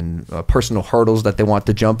and personal hurdles that they want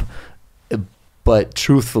to jump. But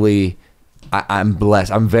truthfully, I'm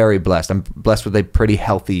blessed. I'm very blessed. I'm blessed with a pretty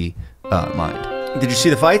healthy mind. Did you see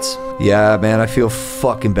the fights? Yeah, man. I feel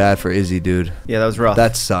fucking bad for Izzy, dude. Yeah, that was rough.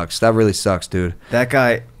 That sucks. That really sucks, dude. That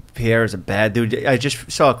guy, Pierre, is a bad dude. I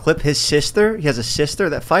just saw a clip. His sister, he has a sister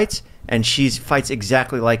that fights, and she fights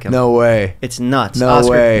exactly like him. No way. It's nuts. No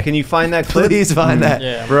Oscar, way. Can you find that clip? Please find that.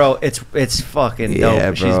 Yeah. Bro, it's fucking dope.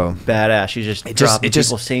 Yeah, bro. She's badass. She's just dropping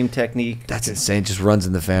people, same technique. That's insane. Just runs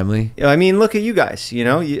in the family. I mean, look at you guys. You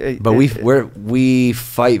know, But we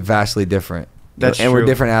fight vastly different. That's and true. we're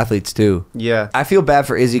different athletes too. Yeah. I feel bad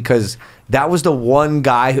for Izzy because that was the one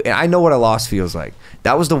guy who, and I know what a loss feels like.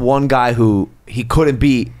 That was the one guy who he couldn't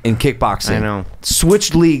beat in kickboxing. I know.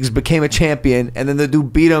 Switched leagues, became a champion, and then the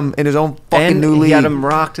dude beat him in his own fucking new league. He had him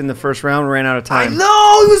rocked in the first round, ran out of time. I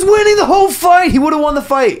know, he was winning the whole fight. He would have won the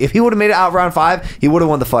fight. If he would have made it out round 5, he would have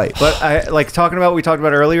won the fight. But I like talking about what we talked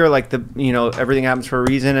about earlier, like the everything happens for a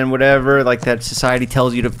reason and whatever, like that society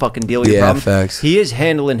tells you to fucking deal with your problems. Facts. He is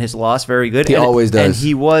handling his loss very good. He always does. And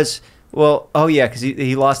he was because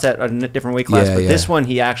he lost at a different weight class. But this one,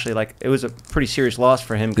 he actually it was a pretty serious loss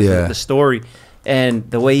for him because of the story. And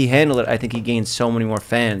the way he handled it, I think he gained so many more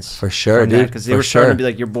fans. For sure, dude. Because they were starting to be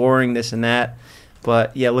like, "You're boring," this and that.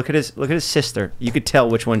 But yeah, look at his sister. You could tell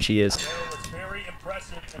which one she is. Very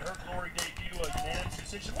impressive in her glory debut, a unanimous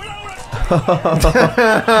decision.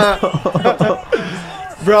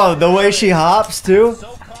 Bro, the way she hops too.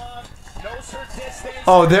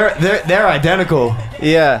 Oh, they're identical.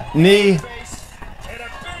 Yeah, knee.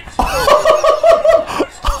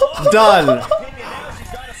 Done.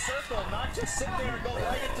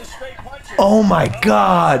 Oh my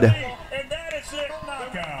God.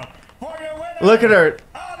 Look at her.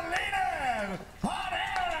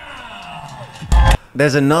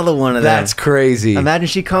 There's another one of them. That's crazy. Imagine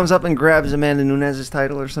she comes up and grabs Amanda Nunes's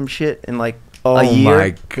title or some shit in like Oh a year.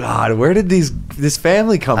 my God, where did this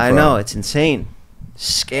family come from? I know, it's insane.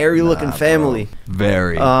 Scary looking family. Bro.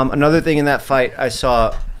 Very. Another thing in that fight I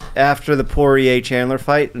saw after the Poirier-Chandler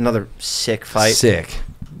fight, another sick fight. Sick.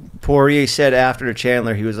 Poirier said after the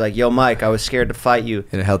Chandler, he was like, "Yo, Mike, I was scared to fight you."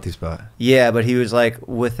 In a healthy spot. Yeah, but he was like,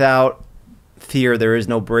 "Without fear, there is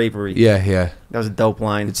no bravery." Yeah, yeah. That was a dope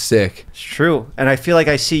line. It's sick. It's true. And I feel like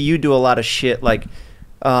I see you do a lot of shit. Like,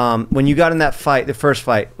 when you got in that fight, the first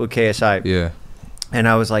fight with KSI. Yeah. And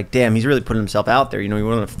I was like, damn, he's really putting himself out there. You know, you're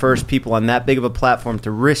one of the first people on that big of a platform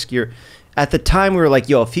to risk your... At the time, we were like,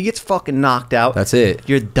 yo, if he gets fucking knocked out... That's it.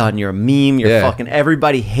 You're done. You're a meme. You're fucking...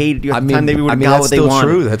 Everybody hated you at the time. They would have got what they wanted.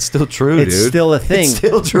 True. That's still true, dude. It's still a thing. It's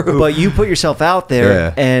still true. But you put yourself out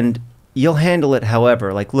there and... You'll handle it,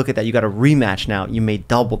 however. Like, look at that. You got a rematch now. You made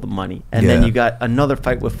double the money. And then you got another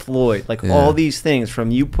fight with Floyd. Like, all these things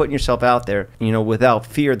from you putting yourself out there, you know, without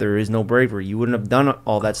fear, there is no bravery. You wouldn't have done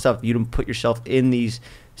all that stuff. You didn't put yourself in these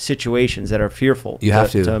situations that are fearful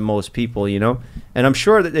to most people, you know? And I'm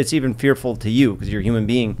sure that it's even fearful to you because you're a human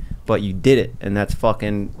being, but you did it. And that's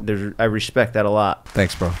fucking, I respect that a lot.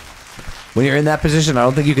 Thanks, bro. When you're in that position, I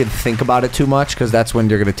don't think you can think about it too much because that's when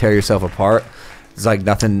you're going to tear yourself apart. It's like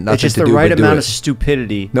nothing it's just to the do right but do amount it. of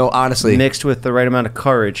stupidity. No, honestly. Mixed with the right amount of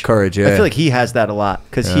courage. Courage, yeah. I feel like he has that a lot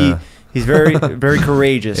because he's very, very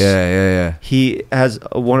courageous. Yeah. He has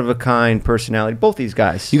a one-of-a-kind personality. Both these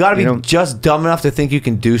guys. You got to be just dumb enough to think you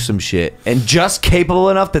can do some shit and just capable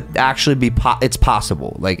enough to actually be it's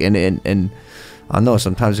possible. Like, and I don't know,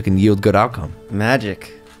 sometimes it can yield good outcome.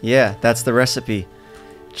 Magic. Yeah, that's the recipe.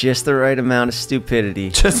 Just the right amount of stupidity.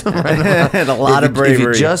 Just the right amount. And a lot of bravery. If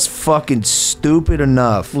you're just fucking stupid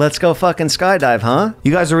enough. Let's go fucking skydive, huh?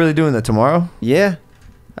 You guys are really doing that tomorrow? Yeah.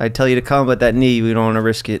 I'd tell you to come, but that knee, we don't want to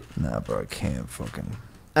risk it. Nah, bro, I can't fucking...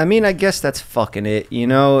 I mean, I guess that's fucking it, you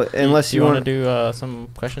know? Unless you want to do some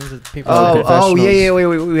questions that people... Oh, yeah, wait,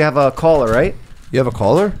 we have a caller, right? You have a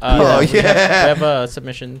caller? Yeah. We have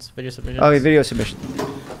submissions, video submissions. Oh, video submissions.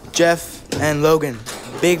 Jeff and Logan,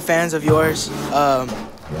 big fans of yours.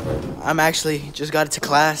 I'm actually just got into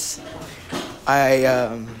class.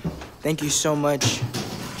 I thank you so much,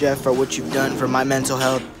 Jeff, for what you've done for my mental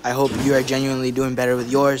health. I hope you are genuinely doing better with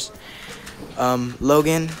yours.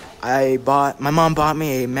 Logan, my mom bought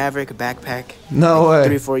me a Maverick backpack. No way.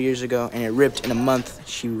 3 or 4 years ago, and it ripped in a month.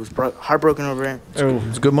 She was heartbroken over it. Oh,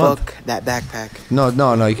 it's a good month. Fuck that backpack. No,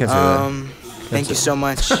 you can't say that. Thank you so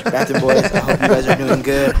much, Bathroom Boys. I hope you guys are doing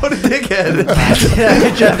good. What a dickhead.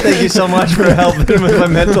 Jeff, thank you so much for helping with my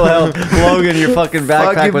mental health. Logan, your fucking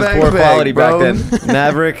backpack was poor quality back then.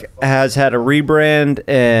 Maverick has had a rebrand,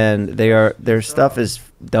 and their stuff is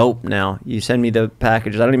dope now. You send me the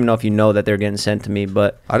packages. I don't even know if you know that they're getting sent to me,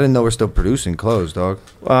 but... I didn't know we're still producing clothes, dog.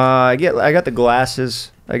 I got the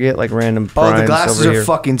glasses. I get like random primes. Oh, the glasses over are here.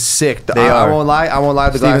 fucking sick. They are. I won't lie.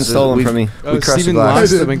 The Steven glasses. stole them from me. We crushed Steven the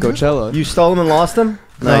glasses. lost them in Coachella. You stole them and lost them?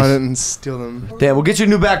 No, I didn't steal them. Damn, we'll get you a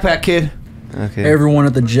new backpack, kid. Okay. Hey, everyone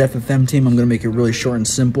at the Jeff FM team. I'm going to make it really short and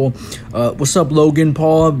simple. What's up, Logan,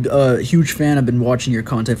 Paul? Huge fan. I've been watching your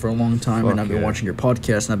content for a long time, and I've been watching your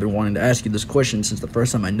podcast, and I've been wanting to ask you this question since the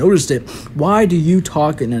first time I noticed it. Why do you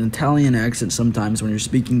talk in an Italian accent sometimes when you're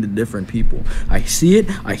speaking to different people? I see it,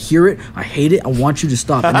 I hear it, I hate it, I want you to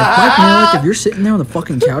stop. And if you're sitting there on the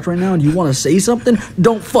fucking couch right now and you want to say something,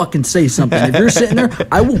 don't fucking say something. If you're sitting there,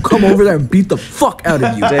 I will come over there and beat the fuck out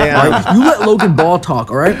of you. Damn. All right? You let Logan Ball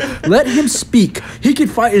talk, all right? Let him speak. He can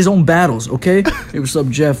fight his own battles, okay? Hey, what's up,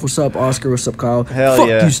 Jeff? What's up, Oscar? What's up, Kyle? Hell fuck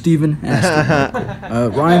yeah. you, Steven.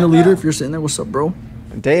 Ryan, the leader, if you're sitting there, what's up, bro?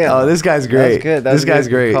 Damn. Oh, this guy's great. That's good. This guy's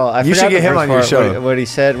great. You should get him on your show. What he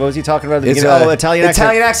said. What was he talking about at the It's beginning? Italian accent.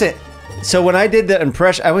 Italian accent. So when I did the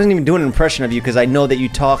impression, I wasn't even doing an impression of you because I know that you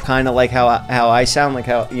talk kind of like how I sound, like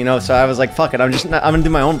how, you know. So I was like, fuck it, I'm gonna do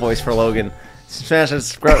my own voice for Logan. Smash that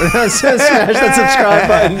subscribe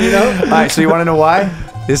button, you know. All right, so you want to know why?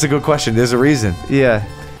 This is a good question. There's a reason. Yeah.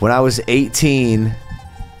 When I was 18,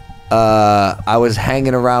 I was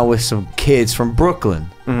hanging around with some kids from Brooklyn.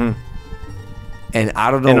 Mm-hmm. And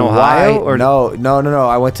I don't know in Ohio, why. Or no.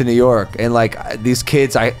 I went to New York, and like these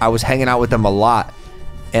kids, I was hanging out with them a lot,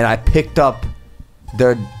 and I picked up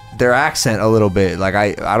their accent a little bit. Like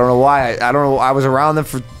I don't know why. I don't know. I was around them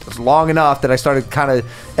for long enough that I started kind of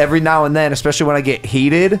every now and then, especially when I get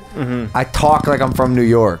heated, I talk like I'm from New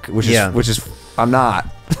York, which is I'm not.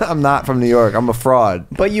 I'm not from New York. I'm a fraud.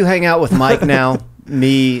 But you hang out with Mike now.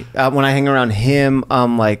 Me, when I hang around him,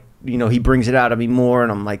 I'm like, you know, he brings it out of me more,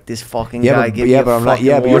 and I'm like, this fucking guy. But I'm not.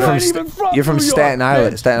 Yeah, but you're from Staten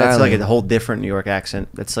Island. That's like a whole different New York accent.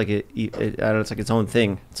 That's like I don't know. It's like its own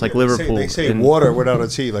thing. It's like Liverpool. They say water without a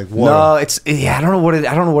T, like water. No, it's I don't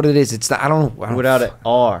know what it is. It's not. I don't know. Without an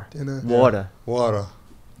R. Water. Water.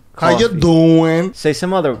 Coffee. How you doing? Say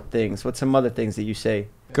some other things. What's some other things that you say?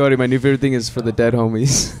 Cody, my new favorite thing is for the dead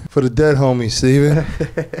homies. For the dead homies, Steven.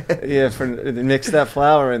 Yeah, mix that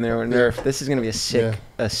flour in there with Nerf. This is gonna be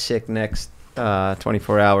a sick next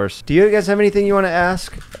 24 hours. Do you guys have anything you want to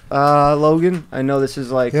ask, Logan? I know this is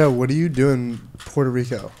like. Yeah, what do you do in Puerto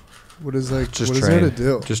Rico? What is there to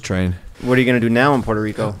do? Just train. What are you gonna do now in Puerto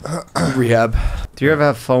Rico? Rehab. Do you ever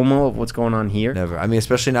have FOMO of what's going on here? Never. I mean,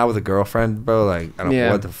 especially now with a girlfriend, bro. Like, I don't.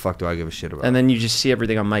 What the fuck do I give a shit about? And then you just see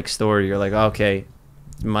everything on Mike's story. You're like, okay,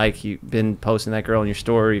 Mike, you've been posting that girl in your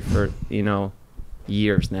story for, you know,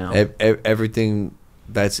 years now. Everything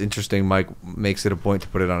that's interesting, Mike makes it a point to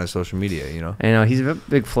put it on his social media, you know? I know, he's a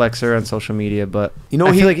big flexer on social media, but you know,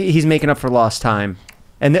 I feel like he's making up for lost time.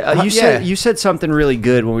 And you said something really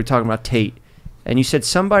good when we were talking about Tate. And you said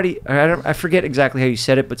somebody, I forget exactly how you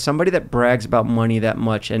said it, but somebody that brags about money that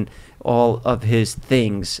much and all of his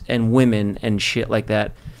things and women and shit like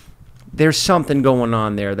that, there's something going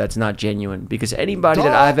on there that's not genuine, because anybody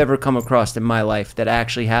that I've ever come across in my life that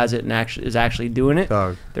actually has it and is actually doing it,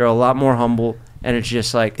 they're a lot more humble, and it's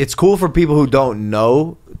just like, it's cool for people who don't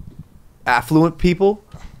know affluent people,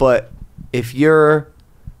 but if you're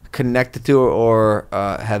connected to or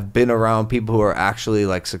have been around people who are actually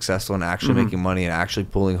like successful and actually making money and actually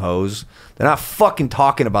pulling hoes, they're not fucking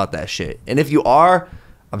talking about that shit. And if you are,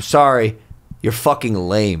 I'm sorry, you're fucking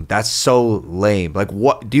lame. That's so lame. Like,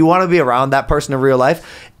 what do you want to be around that person in real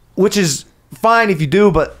life? Which is fine if you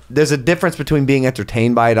do, but there's a difference between being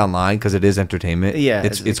entertained by it online, because it is entertainment. Yeah,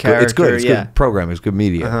 it's good. It's good. It's good programming. It's good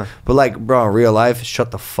media. But like, bro, in real life,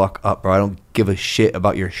 shut the fuck up, bro. I don't give a shit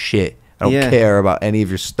about your shit. I don't care about any of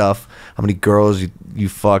your stuff. How many girls you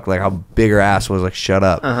fuck, like how big her ass was. Like, shut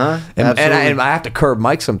up. And I have to curb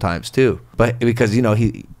Mike sometimes too, but because you know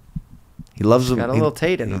he loves. He's got a little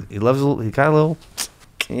Tate in him. He loves. He got a little.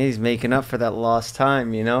 He's making up for that lost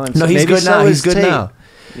time, you know. And no, he's good now. He's good now.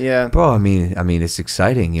 Yeah, bro. I mean, it's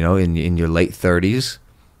exciting, you know. In your late 30s,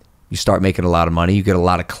 you start making a lot of money. You get a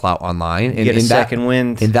lot of clout online. You get a second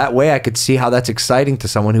wind. In that way, I could see how that's exciting to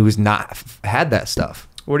someone who has not had that stuff.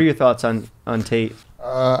 What are your thoughts on Tate?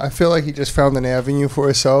 I feel like he just found an avenue for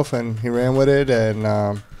himself and he ran with it. And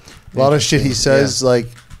a lot of shit he says, like,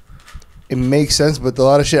 it makes sense, but a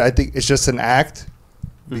lot of shit, I think it's just an act.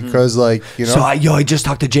 Because, like, you know. So, I just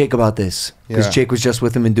talked to Jake about this. Because Jake was just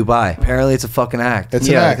with him in Dubai. Apparently, it's a fucking act. It's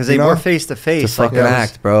an act. Because they were face to face. It's a fucking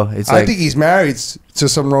act, bro. It's I think he's married to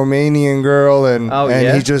some Romanian girl, and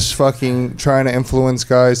he's just fucking trying to influence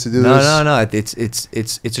guys to do this. No.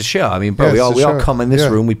 It's a show. I mean, bro, we all come in this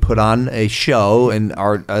room. We put on a show and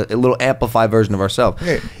a little amplified version of ourselves.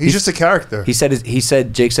 Yeah, he's just a character.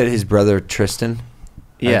 Jake said his brother Tristan.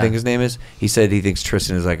 Yeah. I think his name is. He said he thinks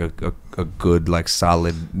Tristan is like a good, like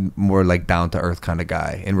solid, more like down to earth kind of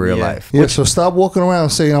guy in real life. Yeah, so stop walking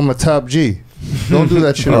around saying I'm a top G. Don't do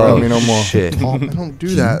that shit around me no more. Shit. I don't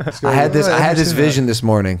do that. I had this vision this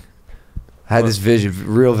morning. I had this vision,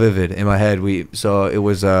 real vivid in my head. So it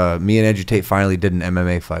was me and Andrew Tate finally did an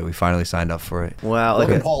MMA fight. We finally signed up for it. Wow,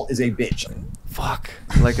 Logan Paul is a bitch. Fuck.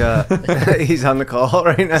 Like he's on the call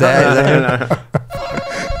right now.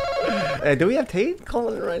 Do we have Tate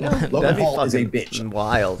calling it right now? Logan Paul is a bitch.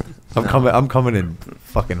 Wild. I'm coming in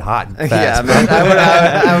fucking hot and fast. Yeah, man.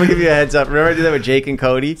 I would give you a heads up. Remember I did that with Jake and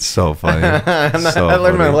Cody? So funny. I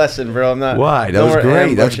learned my lesson, bro. I'm not. Why? That was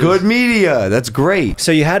great. That's good media. That's great.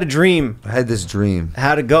 So you had a dream. I had this dream.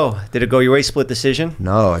 How'd it go? Did it go your way? Split decision?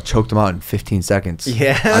 No, I choked him out in 15 seconds.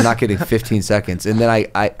 Yeah. I'm not kidding. 15 seconds. And then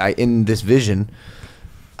I in this vision,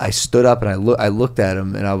 I stood up and I looked at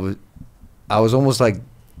him and I was almost like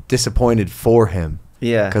disappointed for him.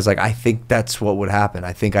 Yeah. Because like I think that's what would happen.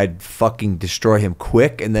 I think I'd fucking destroy him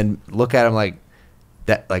quick and then look at him like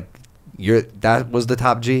that. Like that was the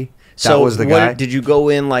top G. That was the guy. Did you go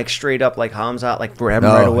in like straight up like Hamzat, like grab him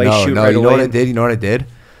right away, shoot right away? You know what I did? You know what I did?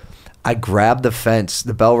 I grabbed the fence.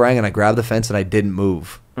 The bell rang and I grabbed the fence and I didn't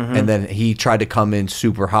move. And then he tried to come in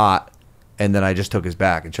super hot, and then I just took his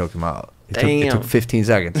back and choked him out. It took 15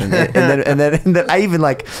 seconds, and then I even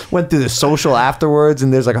like went through the social afterwards,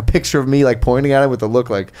 and there's like a picture of me like pointing at him with a look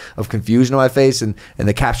like of confusion on my face, and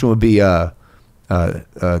the caption would be the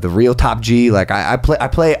real top G. Like I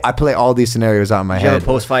play all these scenarios out in my head. Did you have a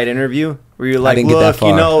post-fight interview where you're like, I didn't get that far.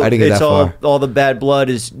 You know, I didn't get it's that far. all the bad blood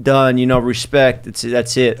is done. You know, respect.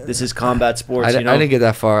 That's it. This is combat sports. I didn't get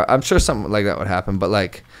that far. I'm sure something like that would happen, but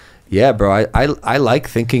like, yeah, bro. I like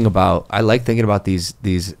thinking about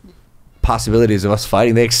these possibilities of us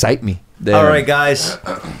fighting. They excite me. All right, guys.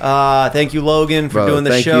 Thank you, Logan, for doing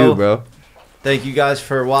the show. Thank you, bro. Thank you guys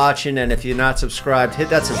for watching, and if you're not subscribed,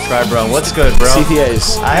 hit that subscribe button. What's good, bro?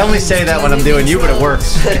 CPAs. I only say that when I'm doing you, but it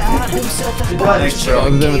works. Thanks, bro.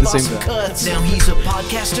 I'm them at the same time. Now he's a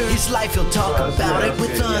podcaster. His life, he'll talk about it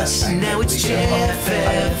with us. Now it's Jeff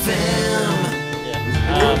FM.